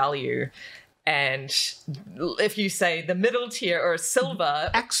great value. And if you say the middle tier or silver,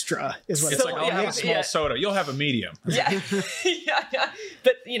 extra is what it's like. I'll have a small soda. You'll have a medium. Yeah.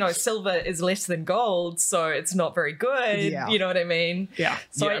 But silver is less than gold, so it's not very good. You know what I mean? Yeah.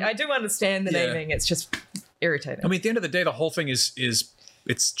 So I do understand the naming. It's just irritating. I mean, at the end of the day, the whole thing is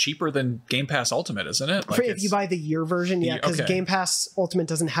it's cheaper than Game Pass Ultimate, isn't it? Like, if you buy the year version, because Game Pass Ultimate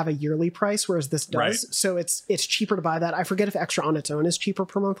doesn't have a yearly price, whereas this does. Right. So it's cheaper to buy that. I forget if Extra on its own is cheaper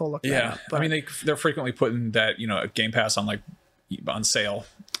per month. I'll look that up. But I mean, they're frequently putting that, Game Pass on sale.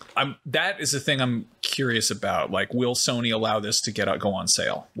 That is the thing I'm curious about. Like, will Sony allow this to go on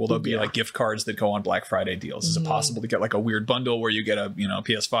sale? Will there be like gift cards that go on Black Friday deals? Is it possible to get like a weird bundle where you get a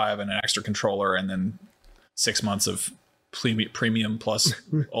PS5 and an extra controller and then 6 months of premium plus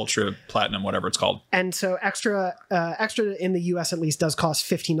ultra platinum, whatever it's called? And so extra in the US at least does cost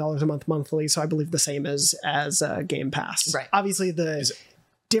 $15 a month monthly, so I believe the same as Game Pass. Right. Obviously the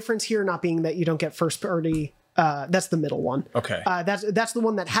difference here not being that you don't get first party, that's the middle one. Okay. That's the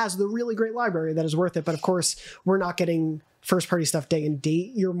one that has the really great library that is worth it, but of course we're not getting first party stuff day and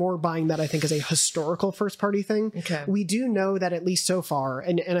date. You're more buying that, I think, as a historical first party thing. Okay. We do know that at least so far,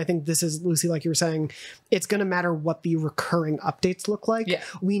 and I think this is, Lucy, like you were saying, it's going to matter what the recurring updates look like. Yeah.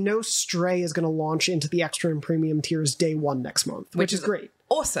 We know Stray is going to launch into the extra and premium tiers day one next month, which is great.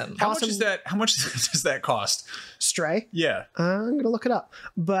 Awesome. How much is that? How much does that cost? Stray? Yeah. I'm going to look it up.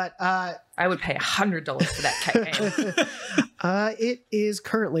 But I would pay $100 for that game. it is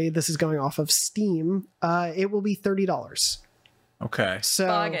currently, this is going off of Steam, it will be $30. Okay. So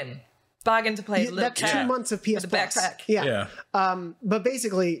Bargain to play. That's 2 months of PS Plus. Backpack. Yeah. But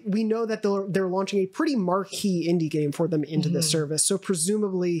basically, we know that they're launching a pretty marquee indie game for them into this service. So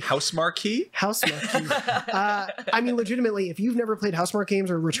presumably, House Marquee. I mean, legitimately, if you've never played Housemarque games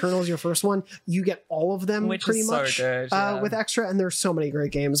or Returnal is your first one, you get all of them, which pretty is much so good, with extra. And there's so many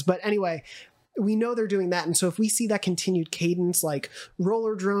great games. But anyway, we know they're doing that. And so if we see that continued cadence, like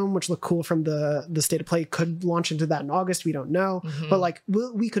Roller Drome, which looked cool from the State of Play, could launch into that in August. We don't know. But like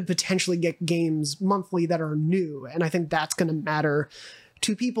we could potentially get games monthly that are new. And I think that's going to matter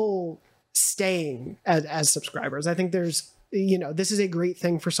to people staying as subscribers. I think there's, this is a great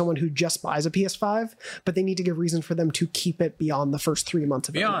thing for someone who just buys a PS5, but they need to give reason for them to keep it beyond the first 3 months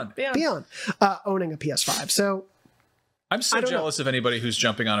of Beyond owning a PS5. So I'm so jealous of anybody who's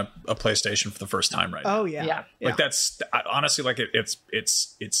jumping on a PlayStation for the first time right now. Oh yeah. Like that's honestly like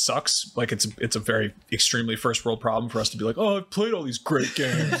it sucks. Like it's a very extremely first world problem for us to be like, oh, I've played all these great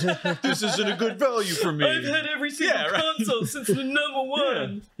games. This isn't a good value for me. I've had every single console since the number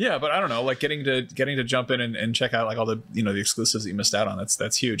one. Yeah, but I don't know, like getting to jump in and check out like all the the exclusives that you missed out on.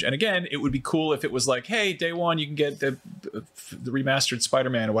 That's huge. And again, it would be cool if it was like, hey, day one you can get the remastered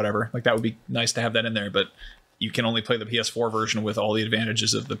Spider-Man or whatever. Like that would be nice to have that in there, but you can only play the PS4 version with all the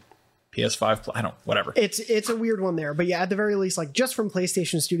advantages of the PS5. Whatever. It's a weird one there, but yeah, at the very least, like just from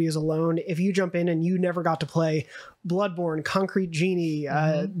PlayStation Studios alone, if you jump in and you never got to play Bloodborne, Concrete Genie,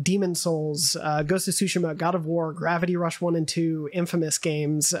 Demon Souls, Ghost of Tsushima, God of War, Gravity Rush 1 and 2, Infamous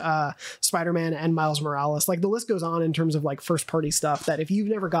games, Spider-Man, and Miles Morales, like the list goes on in terms of like first party stuff that if you've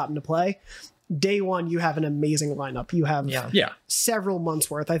never gotten to play, day one, you have an amazing lineup. You have several months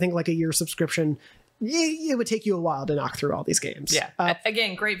worth. I think like a year subscription, it would take you a while to knock through all these games. Yeah.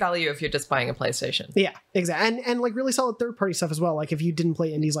 Again, great value if you're just buying a PlayStation. Yeah, exactly. And like really solid third-party stuff as well. Like if you didn't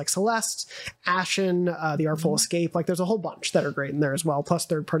play indies like Celeste, Ashen, The Artful Escape, like there's a whole bunch that are great in there as well, plus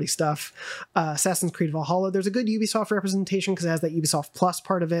third-party stuff. Assassin's Creed Valhalla, there's a good Ubisoft representation because it has that Ubisoft Plus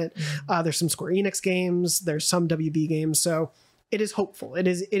part of it. There's some Square Enix games, there's some WB games, so it is hopeful. It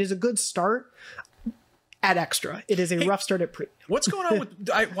is a good start at extra. It is a rough start at premium. What's going on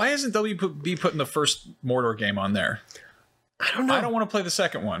with why isn't WB putting the first Mordor game on there? I don't know. I don't want to play the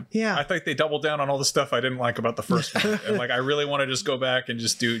second one. Yeah. I think they doubled down on all the stuff I didn't like about the first one. And like I really want to just go back and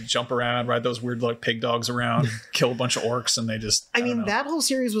just jump around, ride those weird like pig dogs around, kill a bunch of orcs, and they just I mean, that whole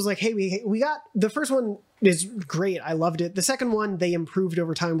series was like, hey, we got the first one is great. I loved it. The second one, they improved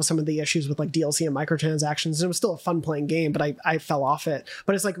over time with some of the issues with like DLC and microtransactions. And it was still a fun playing game, but I fell off it.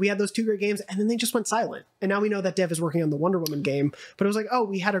 But it's like we had those two great games and then they just went silent. And now we know that Dev is working on the Wonder Woman game. But it was like, oh,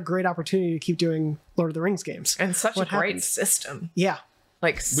 we had a great opportunity to keep doing Lord of the Rings games. And such a great system. Yeah.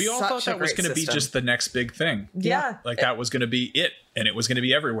 Like we all thought that was going to be just the next big thing. Yeah. Like that was going to be it. And it was going to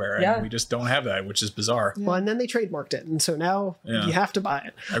be everywhere. And we just don't have that, which is bizarre. Well, and then they trademarked it. And so now you have to buy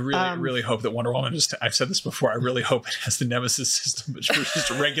it. I really hope that Wonder Woman I've said this before, I really hope it has the Nemesis system, but for just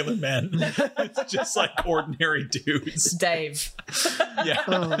regular men. It's just like ordinary dudes. Dave. Yeah.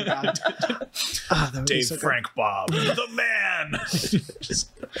 Oh, my God. Dave so Frank good. Bob. The man.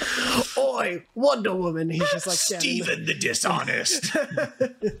 Just, oi, Wonder Woman. He's just like Steven the Dishonest.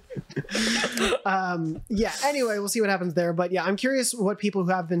 Yeah, anyway, we'll see what happens there. But yeah, I'm curious what people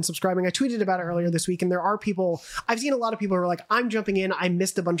who have been subscribing. I tweeted about it earlier this week, and there are people, I've seen a lot of people who are like, I'm jumping in, I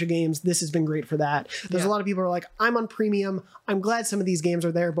missed a bunch of games, this has been great for that. There's a lot of people who are like, I'm on premium, I'm glad some of these games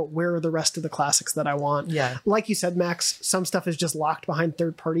are there, but where are the rest of the classics that I want? Yeah. Like you said, Max, some stuff is just locked behind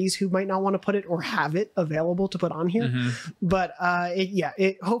third parties who might not want to put it or have it available to put on here. But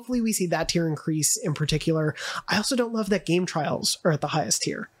hopefully we see that tier increase in particular. I also don't love that game trials are at the highest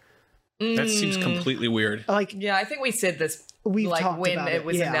tier. That seems completely weird. Like, yeah, I think we said this we've like when it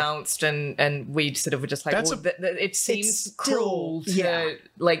was yeah. announced, and we sort of were just like, it seems cruel to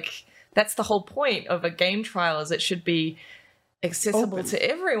like. That's the whole point of a game trial, is it should be accessible to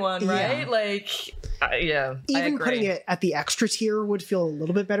everyone, right? Yeah. Even putting it at the extra tier would feel a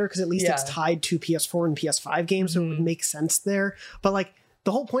little bit better because at least it's tied to PS4 and PS5 games, so it would make sense there. But like,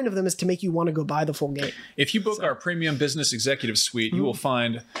 the whole point of them is to make you want to go buy the full game. If you book our premium business executive suite, you will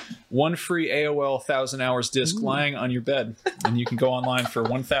find one free AOL 1,000 hours disc lying on your bed, and you can go online for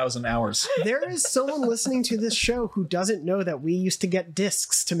 1,000 hours. There is someone listening to this show who doesn't know that we used to get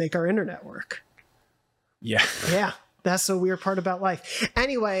discs to make our internet work. Yeah. Yeah. That's the weird part about life.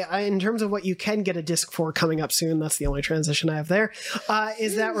 Anyway, in terms of what you can get a disc for coming up soon, that's the only transition I have there,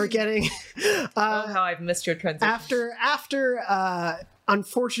 is that we're getting... how I've missed your transition. After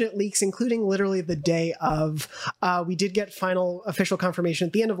unfortunate leaks, including literally the day of, we did get final official confirmation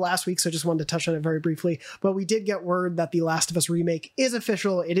at the end of last week, so I just wanted to touch on it very briefly, but we did get word that The Last of Us remake is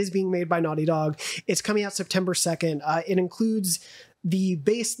official. It is being made by Naughty Dog. It's coming out September 2nd. It includes the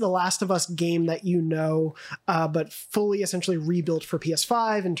base The Last of Us game that you know, but fully essentially rebuilt for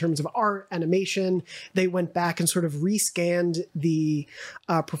PS5 in terms of art, animation. They went back and sort of rescanned the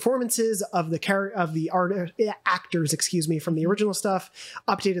performances of the actors, from the original stuff,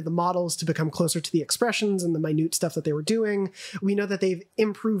 updated the models to become closer to the expressions and the minute stuff that they were doing. We know that they've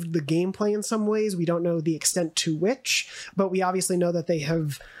improved the gameplay in some ways. We don't know the extent to which, but we obviously know that they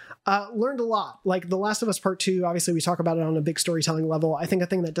have learned a lot. Like The Last of Us Part 2, obviously we talk about it on a big storytelling level. I think a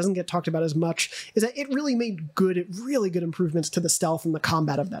thing that doesn't get talked about as much is that it really made really good improvements to the stealth and the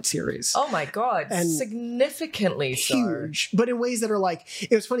combat of that series. Oh my god, and significantly huge, but in ways that are like,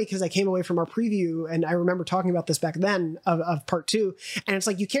 it was funny because I came away from our preview and I remember talking about this back then of Part 2, and it's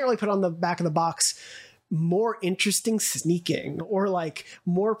like you can't really put on the back of the box more interesting sneaking or like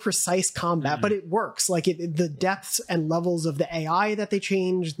more precise combat, but it works. Like the depths and levels of the AI that they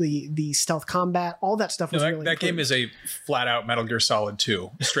changed, the stealth combat, all that stuff was really that game is a flat out Metal Gear Solid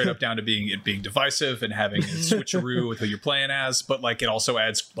 2, straight up down to being divisive and having a switcheroo with who you're playing as, but like it also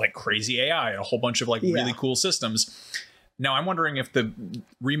adds like crazy AI and a whole bunch of like really cool systems. Now I'm wondering if the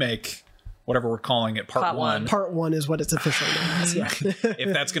remake, whatever we're calling it, part one. Part 1 is what it's officially known as. Yeah.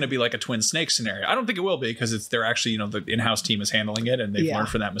 If that's going to be like a Twin Snakes scenario. I don't think it will be, because they're actually, the in-house team is handling it and they've learned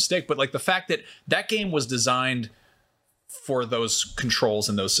from that mistake. But like the fact that that game was designed for those controls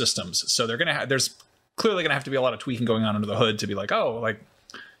and those systems. So there's clearly going to have to be a lot of tweaking going on under the hood to be like, oh, like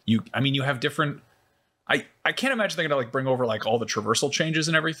you have different, I can't imagine they're going to like bring over like all the traversal changes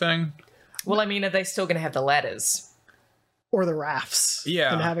and everything. Well, I mean, are they still going to have the ladders? Or the rafts.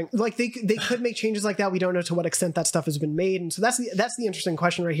 Yeah. And having like they could make changes like that. We don't know to what extent that stuff has been made. And so that's the interesting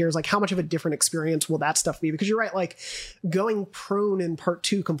question right here, is like, how much of a different experience will that stuff be? Because you're right, like going prone in Part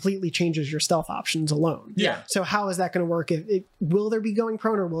 2 completely changes your stealth options alone. Yeah. So how is that going to work? Will there be going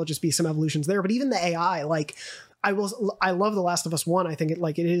prone, or will it just be some evolutions there? But even the AI, like I love The Last of Us 1. I think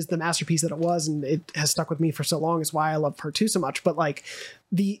it is the masterpiece that it was, and it has stuck with me for so long. It's why I love Part 2 so much. But like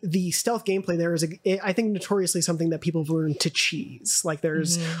the stealth gameplay there is, I think, notoriously something that people have learned to cheese. Like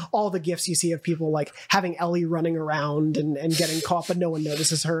there's all the gifs you see of people like having Ellie running around and getting caught, but no one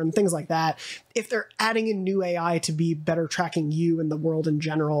notices her and things like that. If they're adding a new AI to be better tracking you and the world in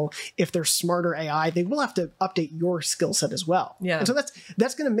general, if they're smarter AI, they will have to update your skill set as well. Yeah. And so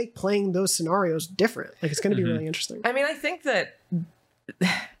that's going to make playing those scenarios different. Like it's going to be really interesting. I mean, I think that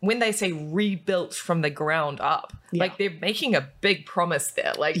when they say rebuilt from the ground up, like they're making a big promise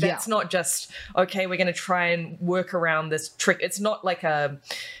there. Like that's not just, okay, we're going to try and work around this trick. It's not like a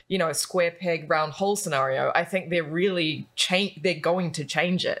square peg round hole scenario. I think they're really they're going to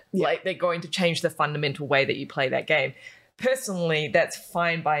change it. Like they're going to change the fundamental way that you play that game. Personally, that's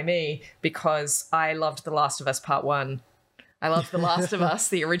fine by me, because I loved The Last of Us Part 1. I loved The Last of Us,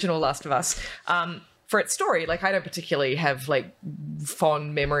 the original Last of Us. For its story, like I don't particularly have like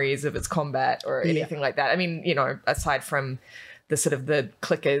fond memories of its combat or anything like that. I mean, aside from the sort of the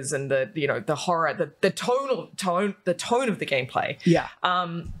clickers and the horror, the tone of the gameplay. Yeah.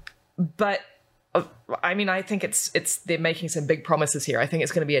 But I mean, I think it's they're making some big promises here. I think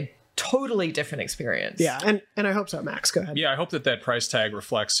it's going to be a totally different experience. Yeah, and I hope so. Max, go ahead. Yeah, I hope that price tag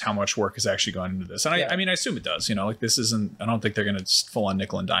reflects how much work is actually going into this. And I mean, I assume it does. Like this isn't, I don't think they're going to full on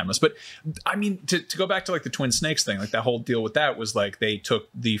nickel and dime us. But I mean, to go back to like the Twin Snakes thing, like that whole deal with that was like they took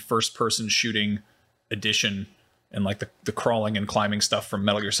the first person shooting edition and like the crawling and climbing stuff from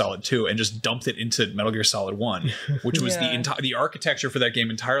Metal Gear Solid 2 and just dumped it into Metal Gear Solid 1, which was the architecture for that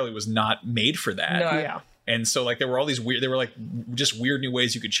game entirely was not made for that. No. Yeah. And so like there were all these weird, they were like just weird new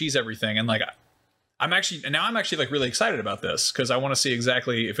ways you could cheese everything. And like I'm actually like really excited about this, because I want to see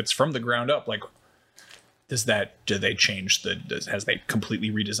exactly if it's from the ground up. Like, do they change has they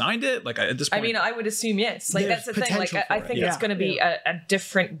completely redesigned it? Like at this point, I mean, I would assume yes. Like There's that's the thing. Like I think it's going to be a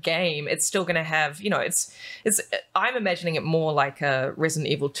different game. It's still going to have, it's. I'm imagining it more like a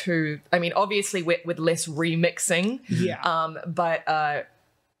Resident Evil 2. I mean, obviously with less remixing. Yeah. But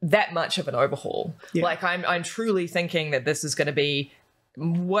that much of an overhaul. Yeah. Like I'm truly thinking that this is going to be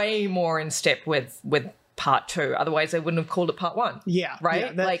way more in step with Part 2. Otherwise, they wouldn't have called it Part 1. Yeah.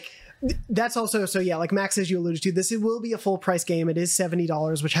 Right. Yeah, that's also, so yeah, like Max, as you alluded to, this will be a full price game. It is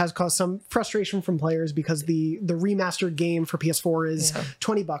 $70, which has caused some frustration from players because the remastered game for PS4 is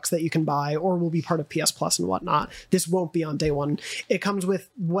 $20 that you can buy or will be part of PS Plus and whatnot. This won't be on day one. It comes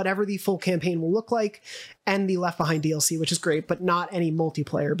with whatever the full campaign will look like. and the Left Behind DLC, which is great, but not any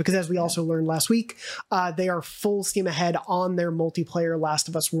multiplayer, because as we also learned last week, they are full steam ahead on their multiplayer Last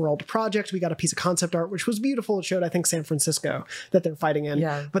of Us World project. We got a piece of concept art, which was beautiful. It showed, I think, San Francisco that they're fighting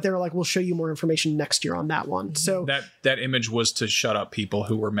in, but they were like, we'll show you more information next year on that one. So that image was to shut up people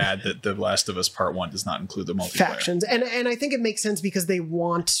who were mad that The Last of Us Part 1 does not include the multiplayer. Factions. And I think it makes sense because they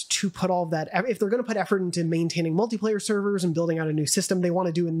want to put all that, if they're going to put effort into maintaining multiplayer servers and building out a new system, they want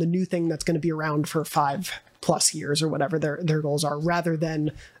to do in the new thing that's going to be around for 5+ years or whatever their goals are, rather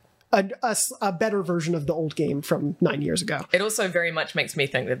than a better version of the old game from 9 years ago. It also very much makes me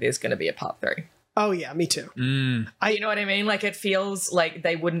think that there's going to be a part 3. Oh yeah, me too. You know what I mean? Like, it feels like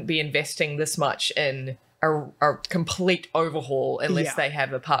they wouldn't be investing this much in a complete overhaul unless they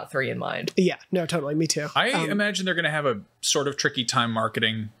have a part 3 in mind. Yeah, no, totally. Me too. I imagine they're going to have a sort of tricky time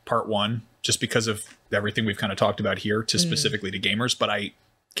marketing part 1 just because of everything we've kind of talked about here to specifically to gamers. But I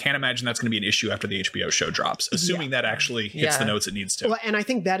can't imagine that's going to be an issue after the HBO show drops, assuming that actually hits the notes it needs to. Well, and I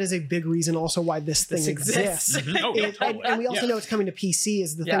think that is a big reason also why this thing exists. Oh, yeah, totally. And we also know it's coming to PC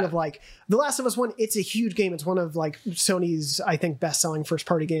is the thing of like The Last of Us 1, it's a huge game. It's one of like Sony's, I think, best-selling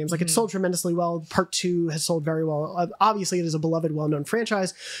first-party games. Like it's sold tremendously well. Part 2 has sold very well. Obviously, it is a beloved, well-known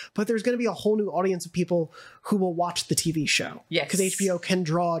franchise, but there's going to be a whole new audience of people who will watch the TV show. Yes. Because HBO can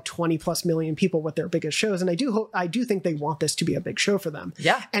draw 20+ million people with their biggest shows. And I do think they want this to be a big show for them.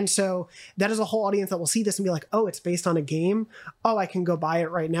 Yeah. And so that is a whole audience that will see this and be like, oh, it's based on a game. Oh, I can go buy it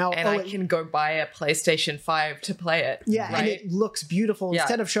right now. And I can go buy a PlayStation 5 to play it. Yeah, right? and it looks beautiful.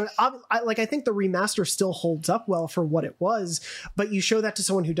 Instead of showing, I think the remaster still holds up well for what it was, but you show that to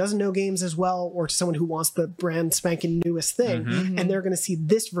someone who doesn't know games as well, or to someone who wants the brand spanking newest thing, and they're going to see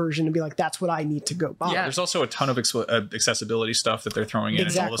this version and be like, that's what I need to go buy. Yeah, there's also a ton of accessibility stuff that they're throwing in,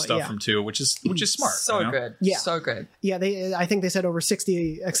 and all the stuff from 2, which is smart. So good. Yeah. So good. Yeah, I think they said over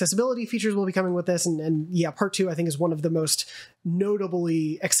 60 accessibility features will be coming with this, and part 2 I think is one of the most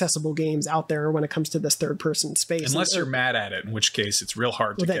notably accessible games out there when it comes to this third person space. Unless you're mad at it, in which case it's real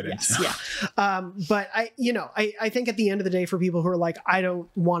hard to get into. Yeah. But I think at the end of the day, for people who are like, I don't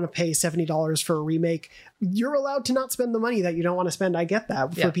want to pay $70 for a remake, you're allowed to not spend the money that you don't want to spend. I get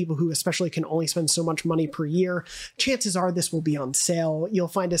that. For people who especially can only spend so much money per year, chances are this will be on sale. You'll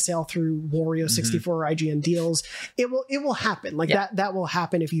find a sale through Wario 64 or IGN deals. It will happen. Like that will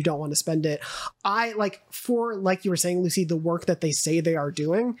happen if you don't want to spend it. Like you were saying, Lucy, the work that they say they are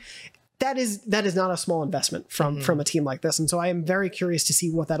doing, that is not a small investment from a team like this. And so I am very curious to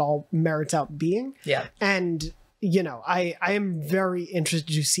see what that all merits out being. Yeah. And I am very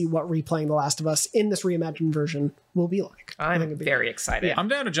interested to see what replaying The Last of Us in this reimagined version will be like. I'm very excited. Yeah. I'm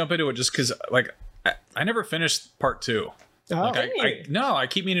down to jump into it just because, like, I never finished part 2. I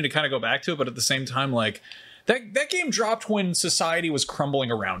keep meaning to kind of go back to it, but at the same time, like, that game dropped when society was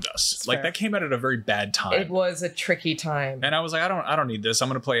crumbling around us. That's like fair. That came out at a very bad time. It was a tricky time. And I was like, I don't need this. I'm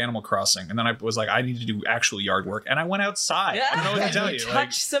going to play Animal Crossing. And then I was like, I need to do actual yard work. And I went outside. I don't know what to tell you.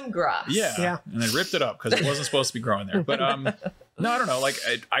 Touch some grass. Yeah. And I ripped it up because it wasn't supposed to be growing there. But no, I don't know. Like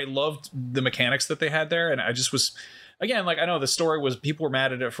I loved the mechanics that they had there. And I just was, again, like I know the story was people were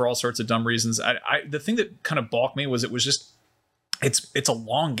mad at it for all sorts of dumb reasons. The thing that kind of balked me was it was just, it's a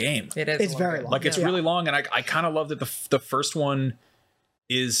long game. It is. It's very long. Like it's really long, and I kind of love that the first one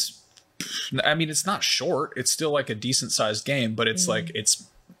is. I mean, it's not short. It's still like a decent sized game, but it's like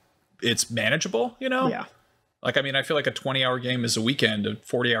it's manageable. Yeah. Like I mean, I feel like a 20-hour game is a weekend, a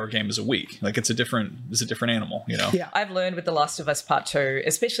 40-hour game is a week. Like it's a different animal. Yeah. I've learned with The Last of Us Part 2,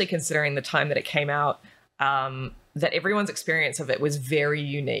 especially considering the time that it came out, that everyone's experience of it was very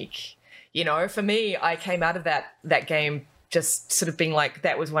unique. For me, I came out of that game just sort of being like,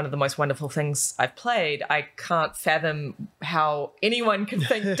 that was one of the most wonderful things I've played. I can't fathom how anyone can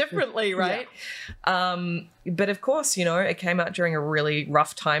think differently, right? But of course, it came out during a really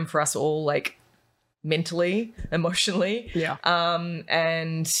rough time for us all, like mentally, emotionally. Yeah.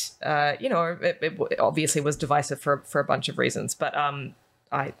 It obviously was divisive for a bunch of reasons. But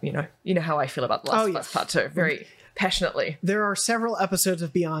you know how I feel about The Last of Us Part 2. Very passionately. There are several episodes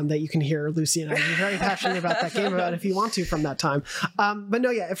of Beyond that you can hear Lucy and I be very passionate about that game about if you want to from that time. But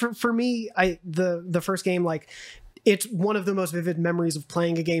no, yeah, for me, the first game, like it's one of the most vivid memories of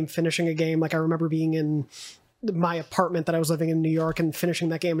playing a game, finishing a game. Like I remember being in my apartment that I was living in New York and finishing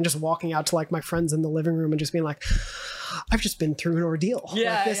that game and just walking out to like my friends in the living room and just being like, I've just been through an ordeal.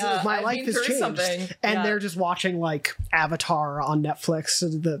 Yeah, like, this is, my I've life been has through changed. something. And Yeah. they're just watching like Avatar on Netflix,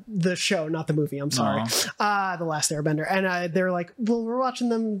 the show, not the movie. I'm sorry, The Last Airbender, and they're like, well, we're watching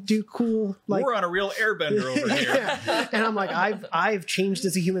them do cool like. We're on a real airbender over here. Yeah. And I'm like, I've changed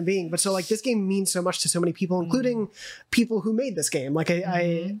as a human being. But so like this game means so much to so many people, including people who made this game. Like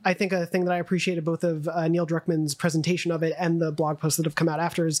I think a thing that I appreciated both of Neil Druckmann's presentation of it and the blog posts that have come out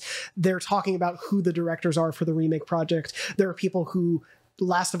after is they're talking about who the directors are for the remake project. There are people who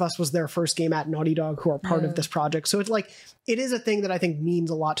Last of Us was their first game at Naughty Dog who are part of this project. So it's like, it is a thing that I think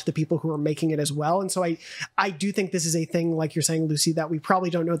means a lot to the people who are making it as well. And so I do think this is a thing, like you're saying, Lucy, that we probably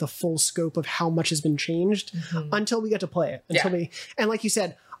don't know the full scope of how much has been changed until we get to play it. And like you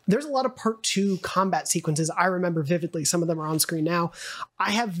said, there's a lot of part 2 combat sequences. I remember vividly. Some of them are on screen now.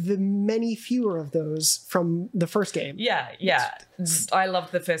 I have the many fewer of those from the first game. Yeah. I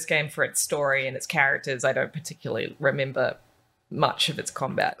loved the first game for its story and its characters. I don't particularly remember much of its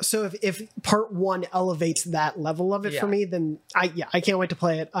combat. So if part 1 elevates that level of it for me, then I can't wait to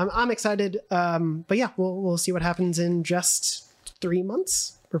play it. I'm excited. But yeah, we'll see what happens in just 3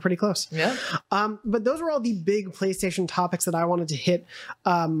 months. We're pretty close. Yeah. But those were all the big PlayStation topics that I wanted to hit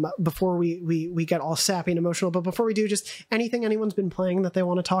before we get all sappy and emotional. But before we do, just anything anyone's been playing that they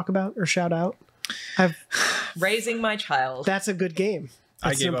want to talk about or shout out? Raising my child. That's a good game.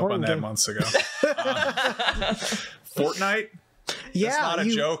 I gave up on that months ago. Fortnite? Yeah, that's not a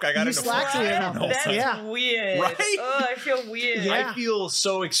joke. I got into Fortnite. That's weird. Right? Oh, I feel weird. Yeah. I feel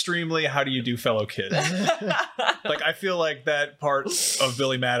so extremely, how do you do, fellow kid? Like, I feel like that part of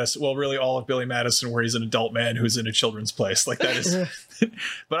Billy Madison, well, really all of Billy Madison, where he's an adult man who's in a children's place. Like, that is...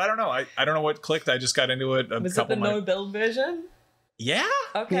 But I don't know. I don't know what clicked. I just got into it. Was it the no-build version? Yeah.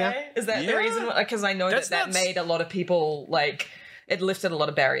 Okay. Yeah. Is that the reason? Because I know that made a lot of people, like... It lifted a lot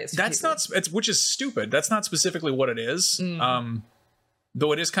of barriers. That's people. not, which is stupid. That's not specifically what it is.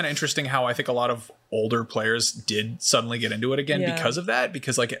 Though it is kind of interesting how I think a lot of older players did suddenly get into it again because of that.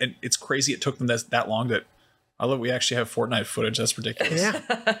 Because like, it's crazy it took them that long that, I love we actually have Fortnite footage. That's ridiculous.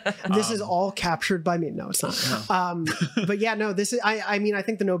 Yeah. This is all captured by me. No, it's not. No. But yeah, no, this is, I mean, I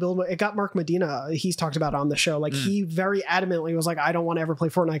think the no build, it got Mark Medina. He's talked about it on the show. Like he very adamantly was like, I don't want to ever play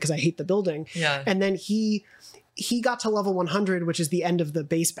Fortnite because I hate the building. Yeah. And then he got to level 100, which is the end of the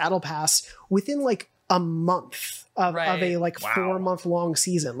base battle pass, within like a month of a like 4-month long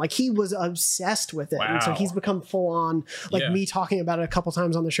season. Like he was obsessed with it. And so he's become full on, like me talking about it a couple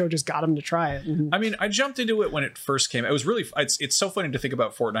times on the show just got him to try it. And, I mean, I jumped into it when it first came. It was really, it's so funny to think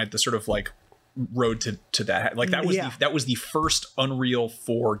about Fortnite, the sort of like road to that. Like that was that was the first Unreal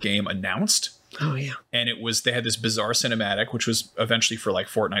 4 game announced. Oh yeah. And they had this bizarre cinematic, which was eventually for like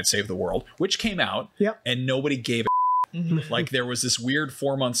Fortnite Save the World, which came out and nobody gave a like there was this weird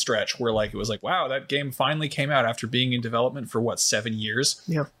 4-month stretch where like it was like, wow, that game finally came out after being in development for 7 years.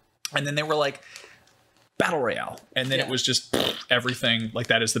 Yeah. And then they were like, Battle Royale. And then it was just everything like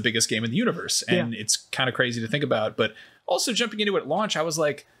that is the biggest game in the universe. And it's kind of crazy to think about. But also jumping into it at launch, I was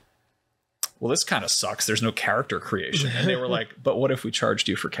like, well, this kind of sucks. There's no character creation. And they were like, but what if we charged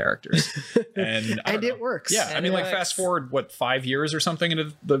you for characters? And it works. Yeah. I mean, like fast forward, 5 years or something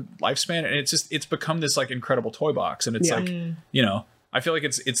into the lifespan. And it's become this like incredible toy box. And it's like, you know, I feel like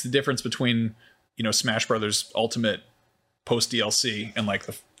it's the difference between, you know, Smash Brothers Ultimate post DLC and like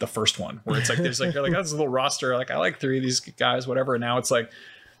the first one where it's like, there's like, you're like, oh, this little roster. Like I like 3 of these guys, whatever. And now it's like,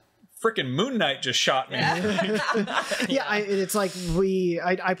 freaking Moon Knight just shot me. It's like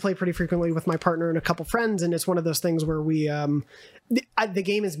I play pretty frequently with my partner and a couple friends, and it's one of those things where we the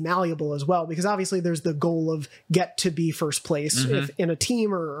game is malleable as well, because obviously there's the goal of get to be first place if in a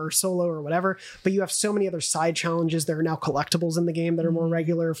team or solo or whatever, but you have so many other side challenges. There are now collectibles in the game that are more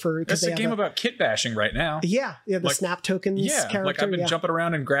regular for that's a game about kit bashing right now. The like, snap tokens character. Like I've been jumping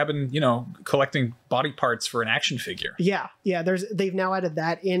around and grabbing, you know, collecting body parts for an action figure. They've now added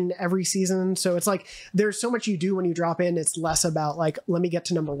that in every season, so it's like there's so much you do when you drop in. It's less about like, let me get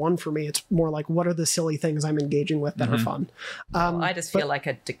to number 1 for me. It's more like, what are the silly things I'm engaging with that are fun. I just feel like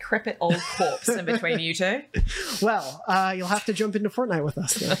a decrepit old corpse in between you two. Well, you'll have to jump into Fortnite with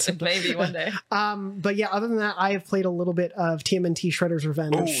us. Maybe one day. But yeah, other than that, I have played a little bit of TMNT Shredder's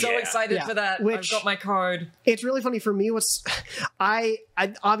Revenge. Oh, so excited for that. I've got my code. It's really funny for me. I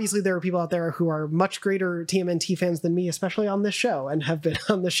obviously there are people out there who are much greater TMNT fans than me, especially on this show, and have been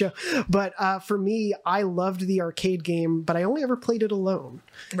on the show. But for me, I loved the arcade game, but I only ever played it alone.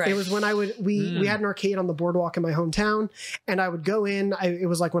 Right. It was when we had an arcade on the boardwalk in my hometown, and I would go in. It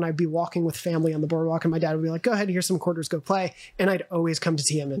was like when I'd be walking with family on the boardwalk, and my dad would be like, "Go ahead, here's some quarters, go play." And I'd always come to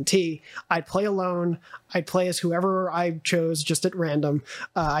TMNT. I'd play alone. I'd play as whoever I chose, just at random.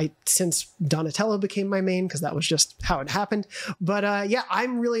 Since Donatello became my main, because that was just how it happened. But yeah,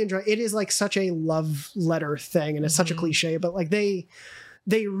 I'm really enjoying it. Is like such a love letter thing, and it's such a cliche, but like they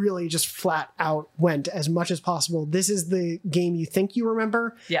really just flat out went as much as possible. This is the game you think you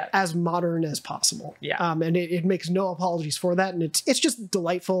remember, as modern as possible. And it makes no apologies for that, and it's just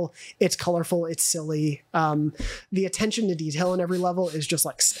delightful. It's colorful. It's silly. The attention to detail in every level is just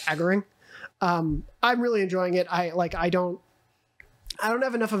like staggering. I'm really enjoying it. I don't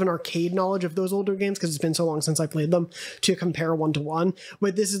have enough of an arcade knowledge of those older games because it's been so long since I played them to compare 1-to-1.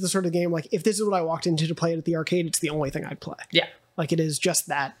 But this is the sort of game, like, if this is what I walked into to play it at the arcade, it's the only thing I'd play. Yeah. Like, it is just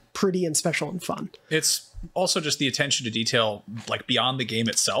that pretty and special and fun. It's also just the attention to detail, like, beyond the game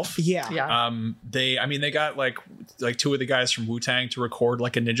itself. Yeah. They got like two of the guys from Wu-Tang to record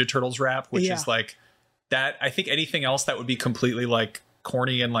like a Ninja Turtles rap, which is like that. I think anything else that would be completely like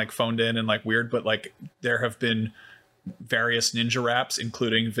corny and like phoned in and like weird, but like there have been various ninja raps,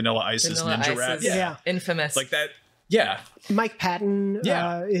 including Vanilla Ice's ninja rap. Yeah. Infamous. Like that. Yeah. Mike Patton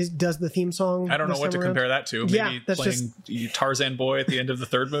does the theme song. I don't know what to compare that to. Maybe that's playing Tarzan Boy at the end of the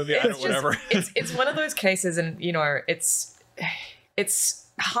third movie. Whatever. It's one of those cases, and you know, it's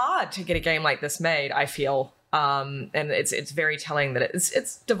hard to get a game like this made, I feel. And it's very telling that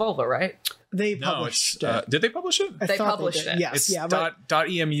it's Devolver, right? They published it. Did they publish it? They published it. Yes. It's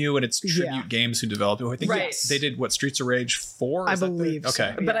 .emu, and it's Tribute Games who developed it. I think they did what, Streets of Rage 4? I believe so.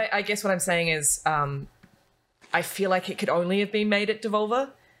 Okay. But I guess what I'm saying is I feel like it could only have been made at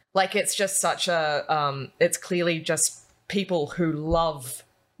Devolver. Like, it's just such a it's clearly just people who love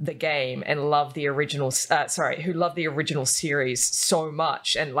the game and love the original who love the original series so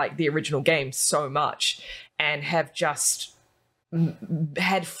much and like the original game so much, and have just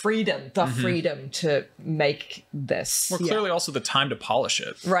had freedom to make this. Well, clearly also the time to polish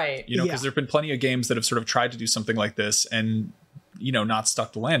it. Right. You know, because there've been plenty of games that have sort of tried to do something like this and, you know, not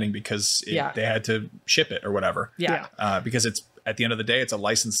stuck the landing because they had to ship it or whatever. Yeah. Because it's, at the end of the day, it's a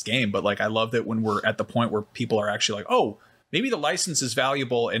licensed game. But like, I love that when we're at the point where people are actually like, oh, maybe the license is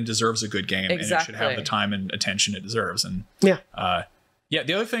valuable and deserves a good game. And it should have the time and attention it deserves. And the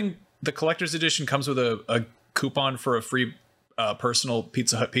other thing, the collector's edition comes with a coupon for a free personal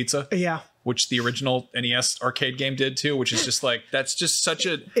Pizza Hut pizza. Yeah. Which the original NES arcade game did too, which is just like, that's just such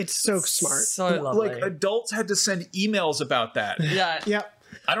a... It's so smart. So lovely. Like, adults had to send emails about that. Yeah. Yep.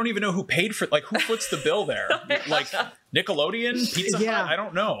 I don't even know who paid for, like, who foots the bill there? Like, Nickelodeon? Pizza Hut? I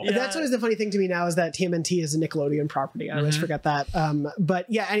don't know. Yeah. That's always the funny thing to me now, is that TMNT is a Nickelodeon property. I always forget that. But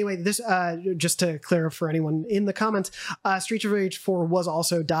yeah, anyway, this just to clear for anyone in the comments, Streets of Rage 4 was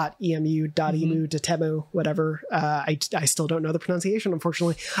also .emu, .temu, whatever. I still don't know the pronunciation,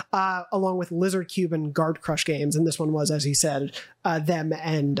 unfortunately, along with Lizard Cube and Guard Crush games. And this one was, as he said, them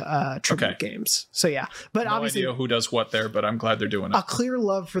and Tribute Games. So yeah, but no obviously idea who does what there, but I'm glad they're doing it. A clear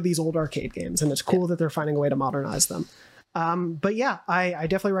love for these old arcade games, and it's cool that they're finding a way to modernize them. But yeah, I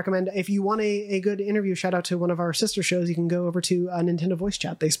definitely recommend, if you want a good interview, shout out to one of our sister shows, you can go over to Nintendo Voice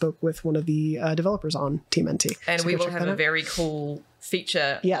Chat. They spoke with one of the developers on TMNT. And we will have a very cool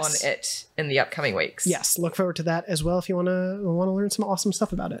feature on it in the upcoming weeks. Yes, look forward to that as well if you want to learn some awesome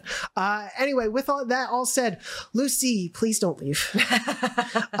stuff about it. Anyway, with all that all said, Lucy, please don't leave.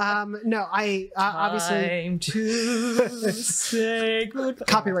 No, I obviously Time to say goodbye.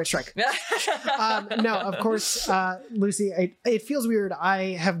 Copyright strike. No, of course, Lucy, it feels weird.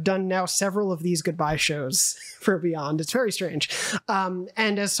 I have done now several of these goodbye shows for Beyond. It's very strange. And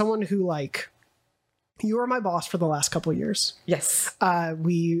as someone who, like, you were my boss for the last couple of years. Yes.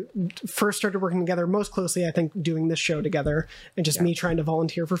 We first started working together most closely, I think, doing this show together, and just me trying to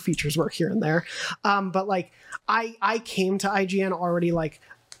volunteer for features work here and there. But like, I came to IGN already like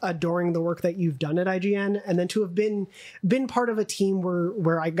adoring the work that you've done at IGN, and then to have been part of a team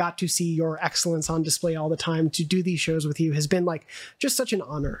where I got to see your excellence on display all the time, to do these shows with you has been like just such an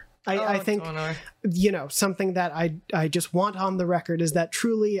honor. I think, you know, something that I just want on the record is that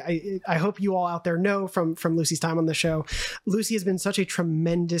truly, I hope you all out there know from Lucy's time on the show, Lucy has been such a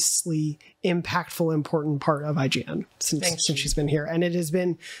tremendously impactful, important part of IGN since she's been here. And it has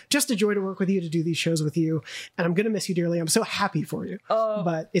been just a joy to work with you, to do these shows with you. And I'm going to miss you dearly. I'm so happy for you.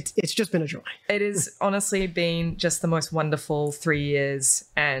 But it's just been a joy. It has honestly been just the most wonderful 3 years.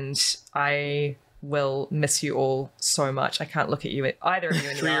 And I will miss you all so much. I can't look at you, either of you,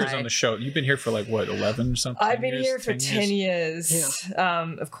 in the 3 years eye. on the show. You've been here for like what, 11 or something? I've been years? here for 10 years.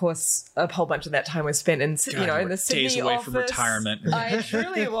 Of course, a whole bunch of that time was spent in, God, in we're the Sydney days away office. from retirement. I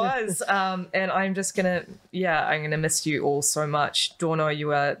truly was. And I'm just gonna, I'm gonna miss you all so much. Dorno,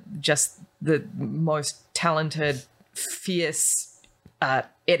 you are just the most talented, fierce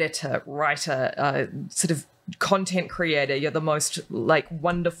editor, writer, sort of content creator. You're the most like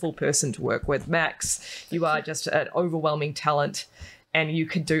wonderful person to work with. Max, you are just an overwhelming talent, and you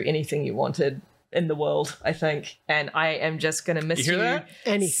could do anything you wanted in the world, I think. And I am just gonna miss You hear that?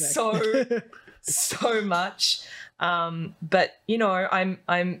 Anything. so much. But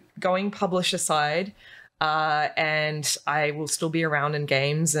I'm going publisher side, and I will still be around in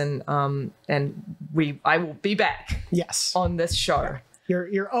games, and I will be back Yes. on this show.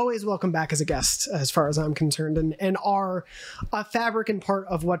 You're always welcome back as a guest, as far as I'm concerned, and are a fabric and part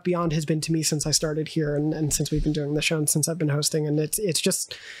of what Beyond has been to me since I started here, and since we've been doing the show, and since I've been hosting. And it's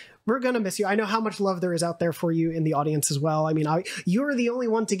just, we're gonna miss you. I know how much love there is out there for you in the audience as well. I mean, you're the only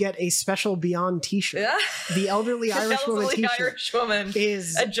one to get a special Beyond T-shirt. Yeah. The elderly Irish woman Elderly T-shirt Irish woman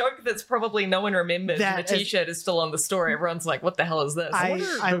is a joke that's probably no one remembers. That And the T-shirt is still on the story. Everyone's like, "What the hell is this?"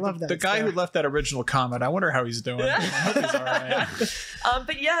 I love that. The It's guy there. who left that original comment, I wonder how he's doing. I hope he's all right.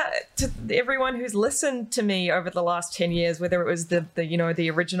 But yeah, to everyone who's listened to me over the last 10 years, whether it was the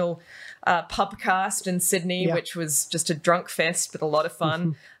original pubcast in Sydney, Yeah. which was just a drunk fest but a lot of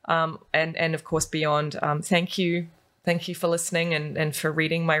fun, and of course Beyond, thank you for listening and for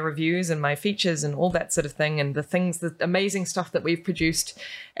reading my reviews and my features and all that sort of thing, and the amazing stuff that we've produced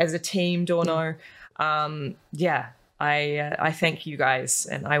as a team, Dorno. I thank you guys,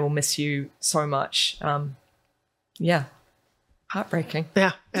 and I will miss you so much. Heartbreaking.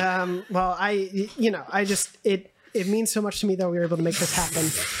 Yeah. Well, it means so much to me that we were able to make this happen.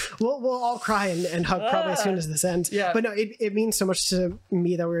 We'll all cry and hug probably as soon as this ends. Yeah. But no, it means so much to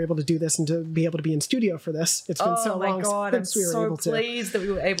me that we were able to do this and to be able to be in studio for this. It's been so Oh my long god, I'm since we were so able to. pleased that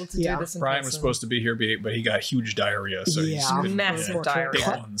we were able to Yeah. do this in Brian was person. supposed to be here, but he got huge diarrhea. So he's Yeah. been- Massive big diarrhea.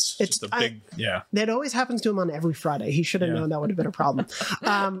 ones. It's- Just a big, yeah. That always happens to him on every Friday. He should have Yeah. known that would have been a problem.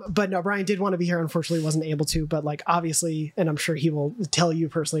 But no, Brian did want to be here. Unfortunately, wasn't able to. But like, obviously, and I'm sure he will tell you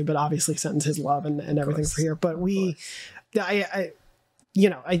personally, but obviously sends his love and everything for here. But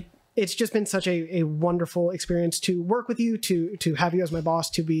it's just been such a wonderful experience to work with you, to have you as my boss,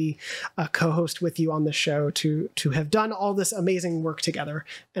 to be a co-host with you on this show, to have done all this amazing work together.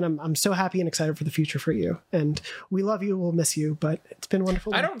 And I'm so happy and excited for the future for you. And we love you. We'll miss you, but it's been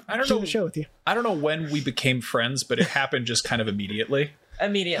wonderful. I don't do know the show with you. I don't know when we became friends, but it happened just kind of immediately.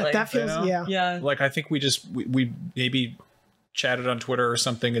 Immediately. That feels, know? yeah. Like I think we maybe chatted on Twitter or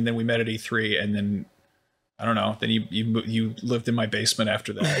something, and then we met at E3, and then I don't know. Then you lived in my basement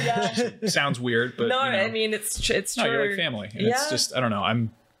after that. Yeah. Just sounds weird, but no, you know. I mean it's true. No, you're like family. And it's just, I don't know.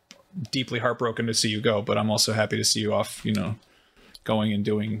 I'm deeply heartbroken to see you go, but I'm also happy to see you off, going and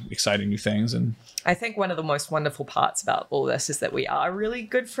doing exciting new things. And I think one of the most wonderful parts about all this is that we are really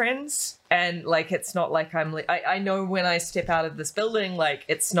good friends. And like, it's not like I know when I step out of this building, like,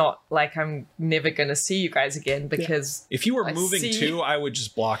 it's not like I'm never going to see you guys again, because if you were I moving see- too, I would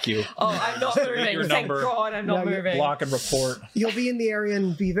just block you. oh, I'm not moving. Your Thank number. God I'm not No, you moving. Block and report. You'll be in the area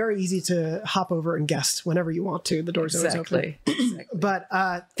and be very easy to hop over and guest whenever you want to. The door's always open. Exactly. But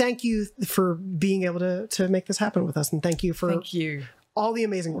thank you for being able to make this happen with us. And thank you for Thank you. all the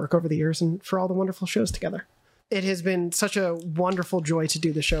amazing work over the years and for all the wonderful shows together. It has been such a wonderful joy to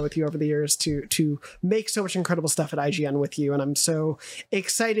do the show with you over the years, to make so much incredible stuff at IGN with you. And I'm so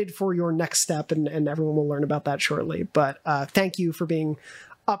excited for your next step, and everyone will learn about that shortly. But thank you for being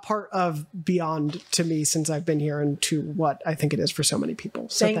a part of Beyond to me since I've been here, and to what I think it is for so many people.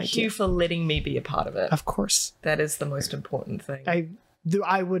 So Thank you for letting me be a part of it. Of course. That is the most important thing.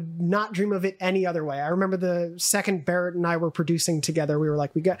 I would not dream of it any other way. I remember the second Barrett and I were producing together, we were like,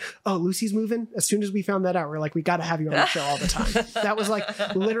 Lucy's moving. As soon as we found that out, we are like, we got to have you on the show all the time. That was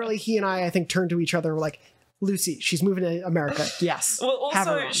like, literally he and I think turned to each other and were like, Lucy, she's moving to America. Yes. Well, have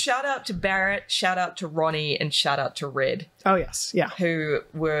her also on. shout out to Barrett, shout out to Ronnie, and shout out to Red, Oh yes. Yeah. who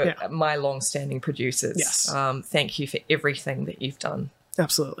were Yeah. my long-standing producers. Yes. Thank you for everything that you've done.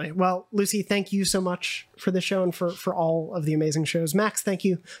 Absolutely. Well, Lucy, thank you so much for the show and for all of the amazing shows. Max, thank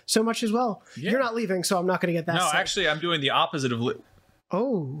you so much as well. Yeah. You're not leaving, so I'm not going to get that. No, set. actually, I'm doing the opposite of.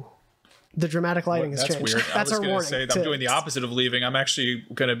 Oh. The dramatic lighting has That's changed. weird. That's I was our going to warning. say that I'm doing the opposite of leaving. I'm actually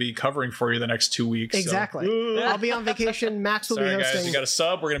going to be covering for you the next 2 weeks. Exactly. I'll be on vacation. Max will Sorry, be guys. hosting. You got a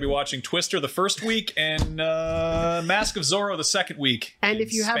sub. We're going to be watching Twister the first week and Mask of Zorro the second week. And in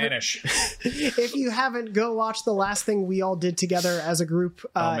if you haven't- Spanish. If you haven't, go watch the last thing we all did together as a group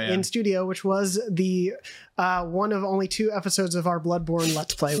man. in studio, which was the one of only 2 episodes of our Bloodborne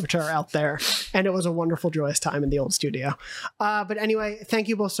Let's Play, which are out there. And it was a wonderful, joyous time in the old studio. But anyway, thank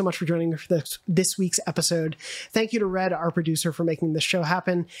you both so much for joining me for this week's episode. Thank you to Red, our producer, for making this show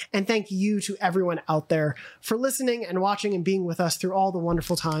happen. And thank you to everyone out there for listening and watching and being with us through all the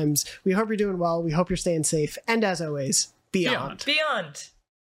wonderful times. We hope you're doing well. We hope you're staying safe. And as always, beyond. Beyond.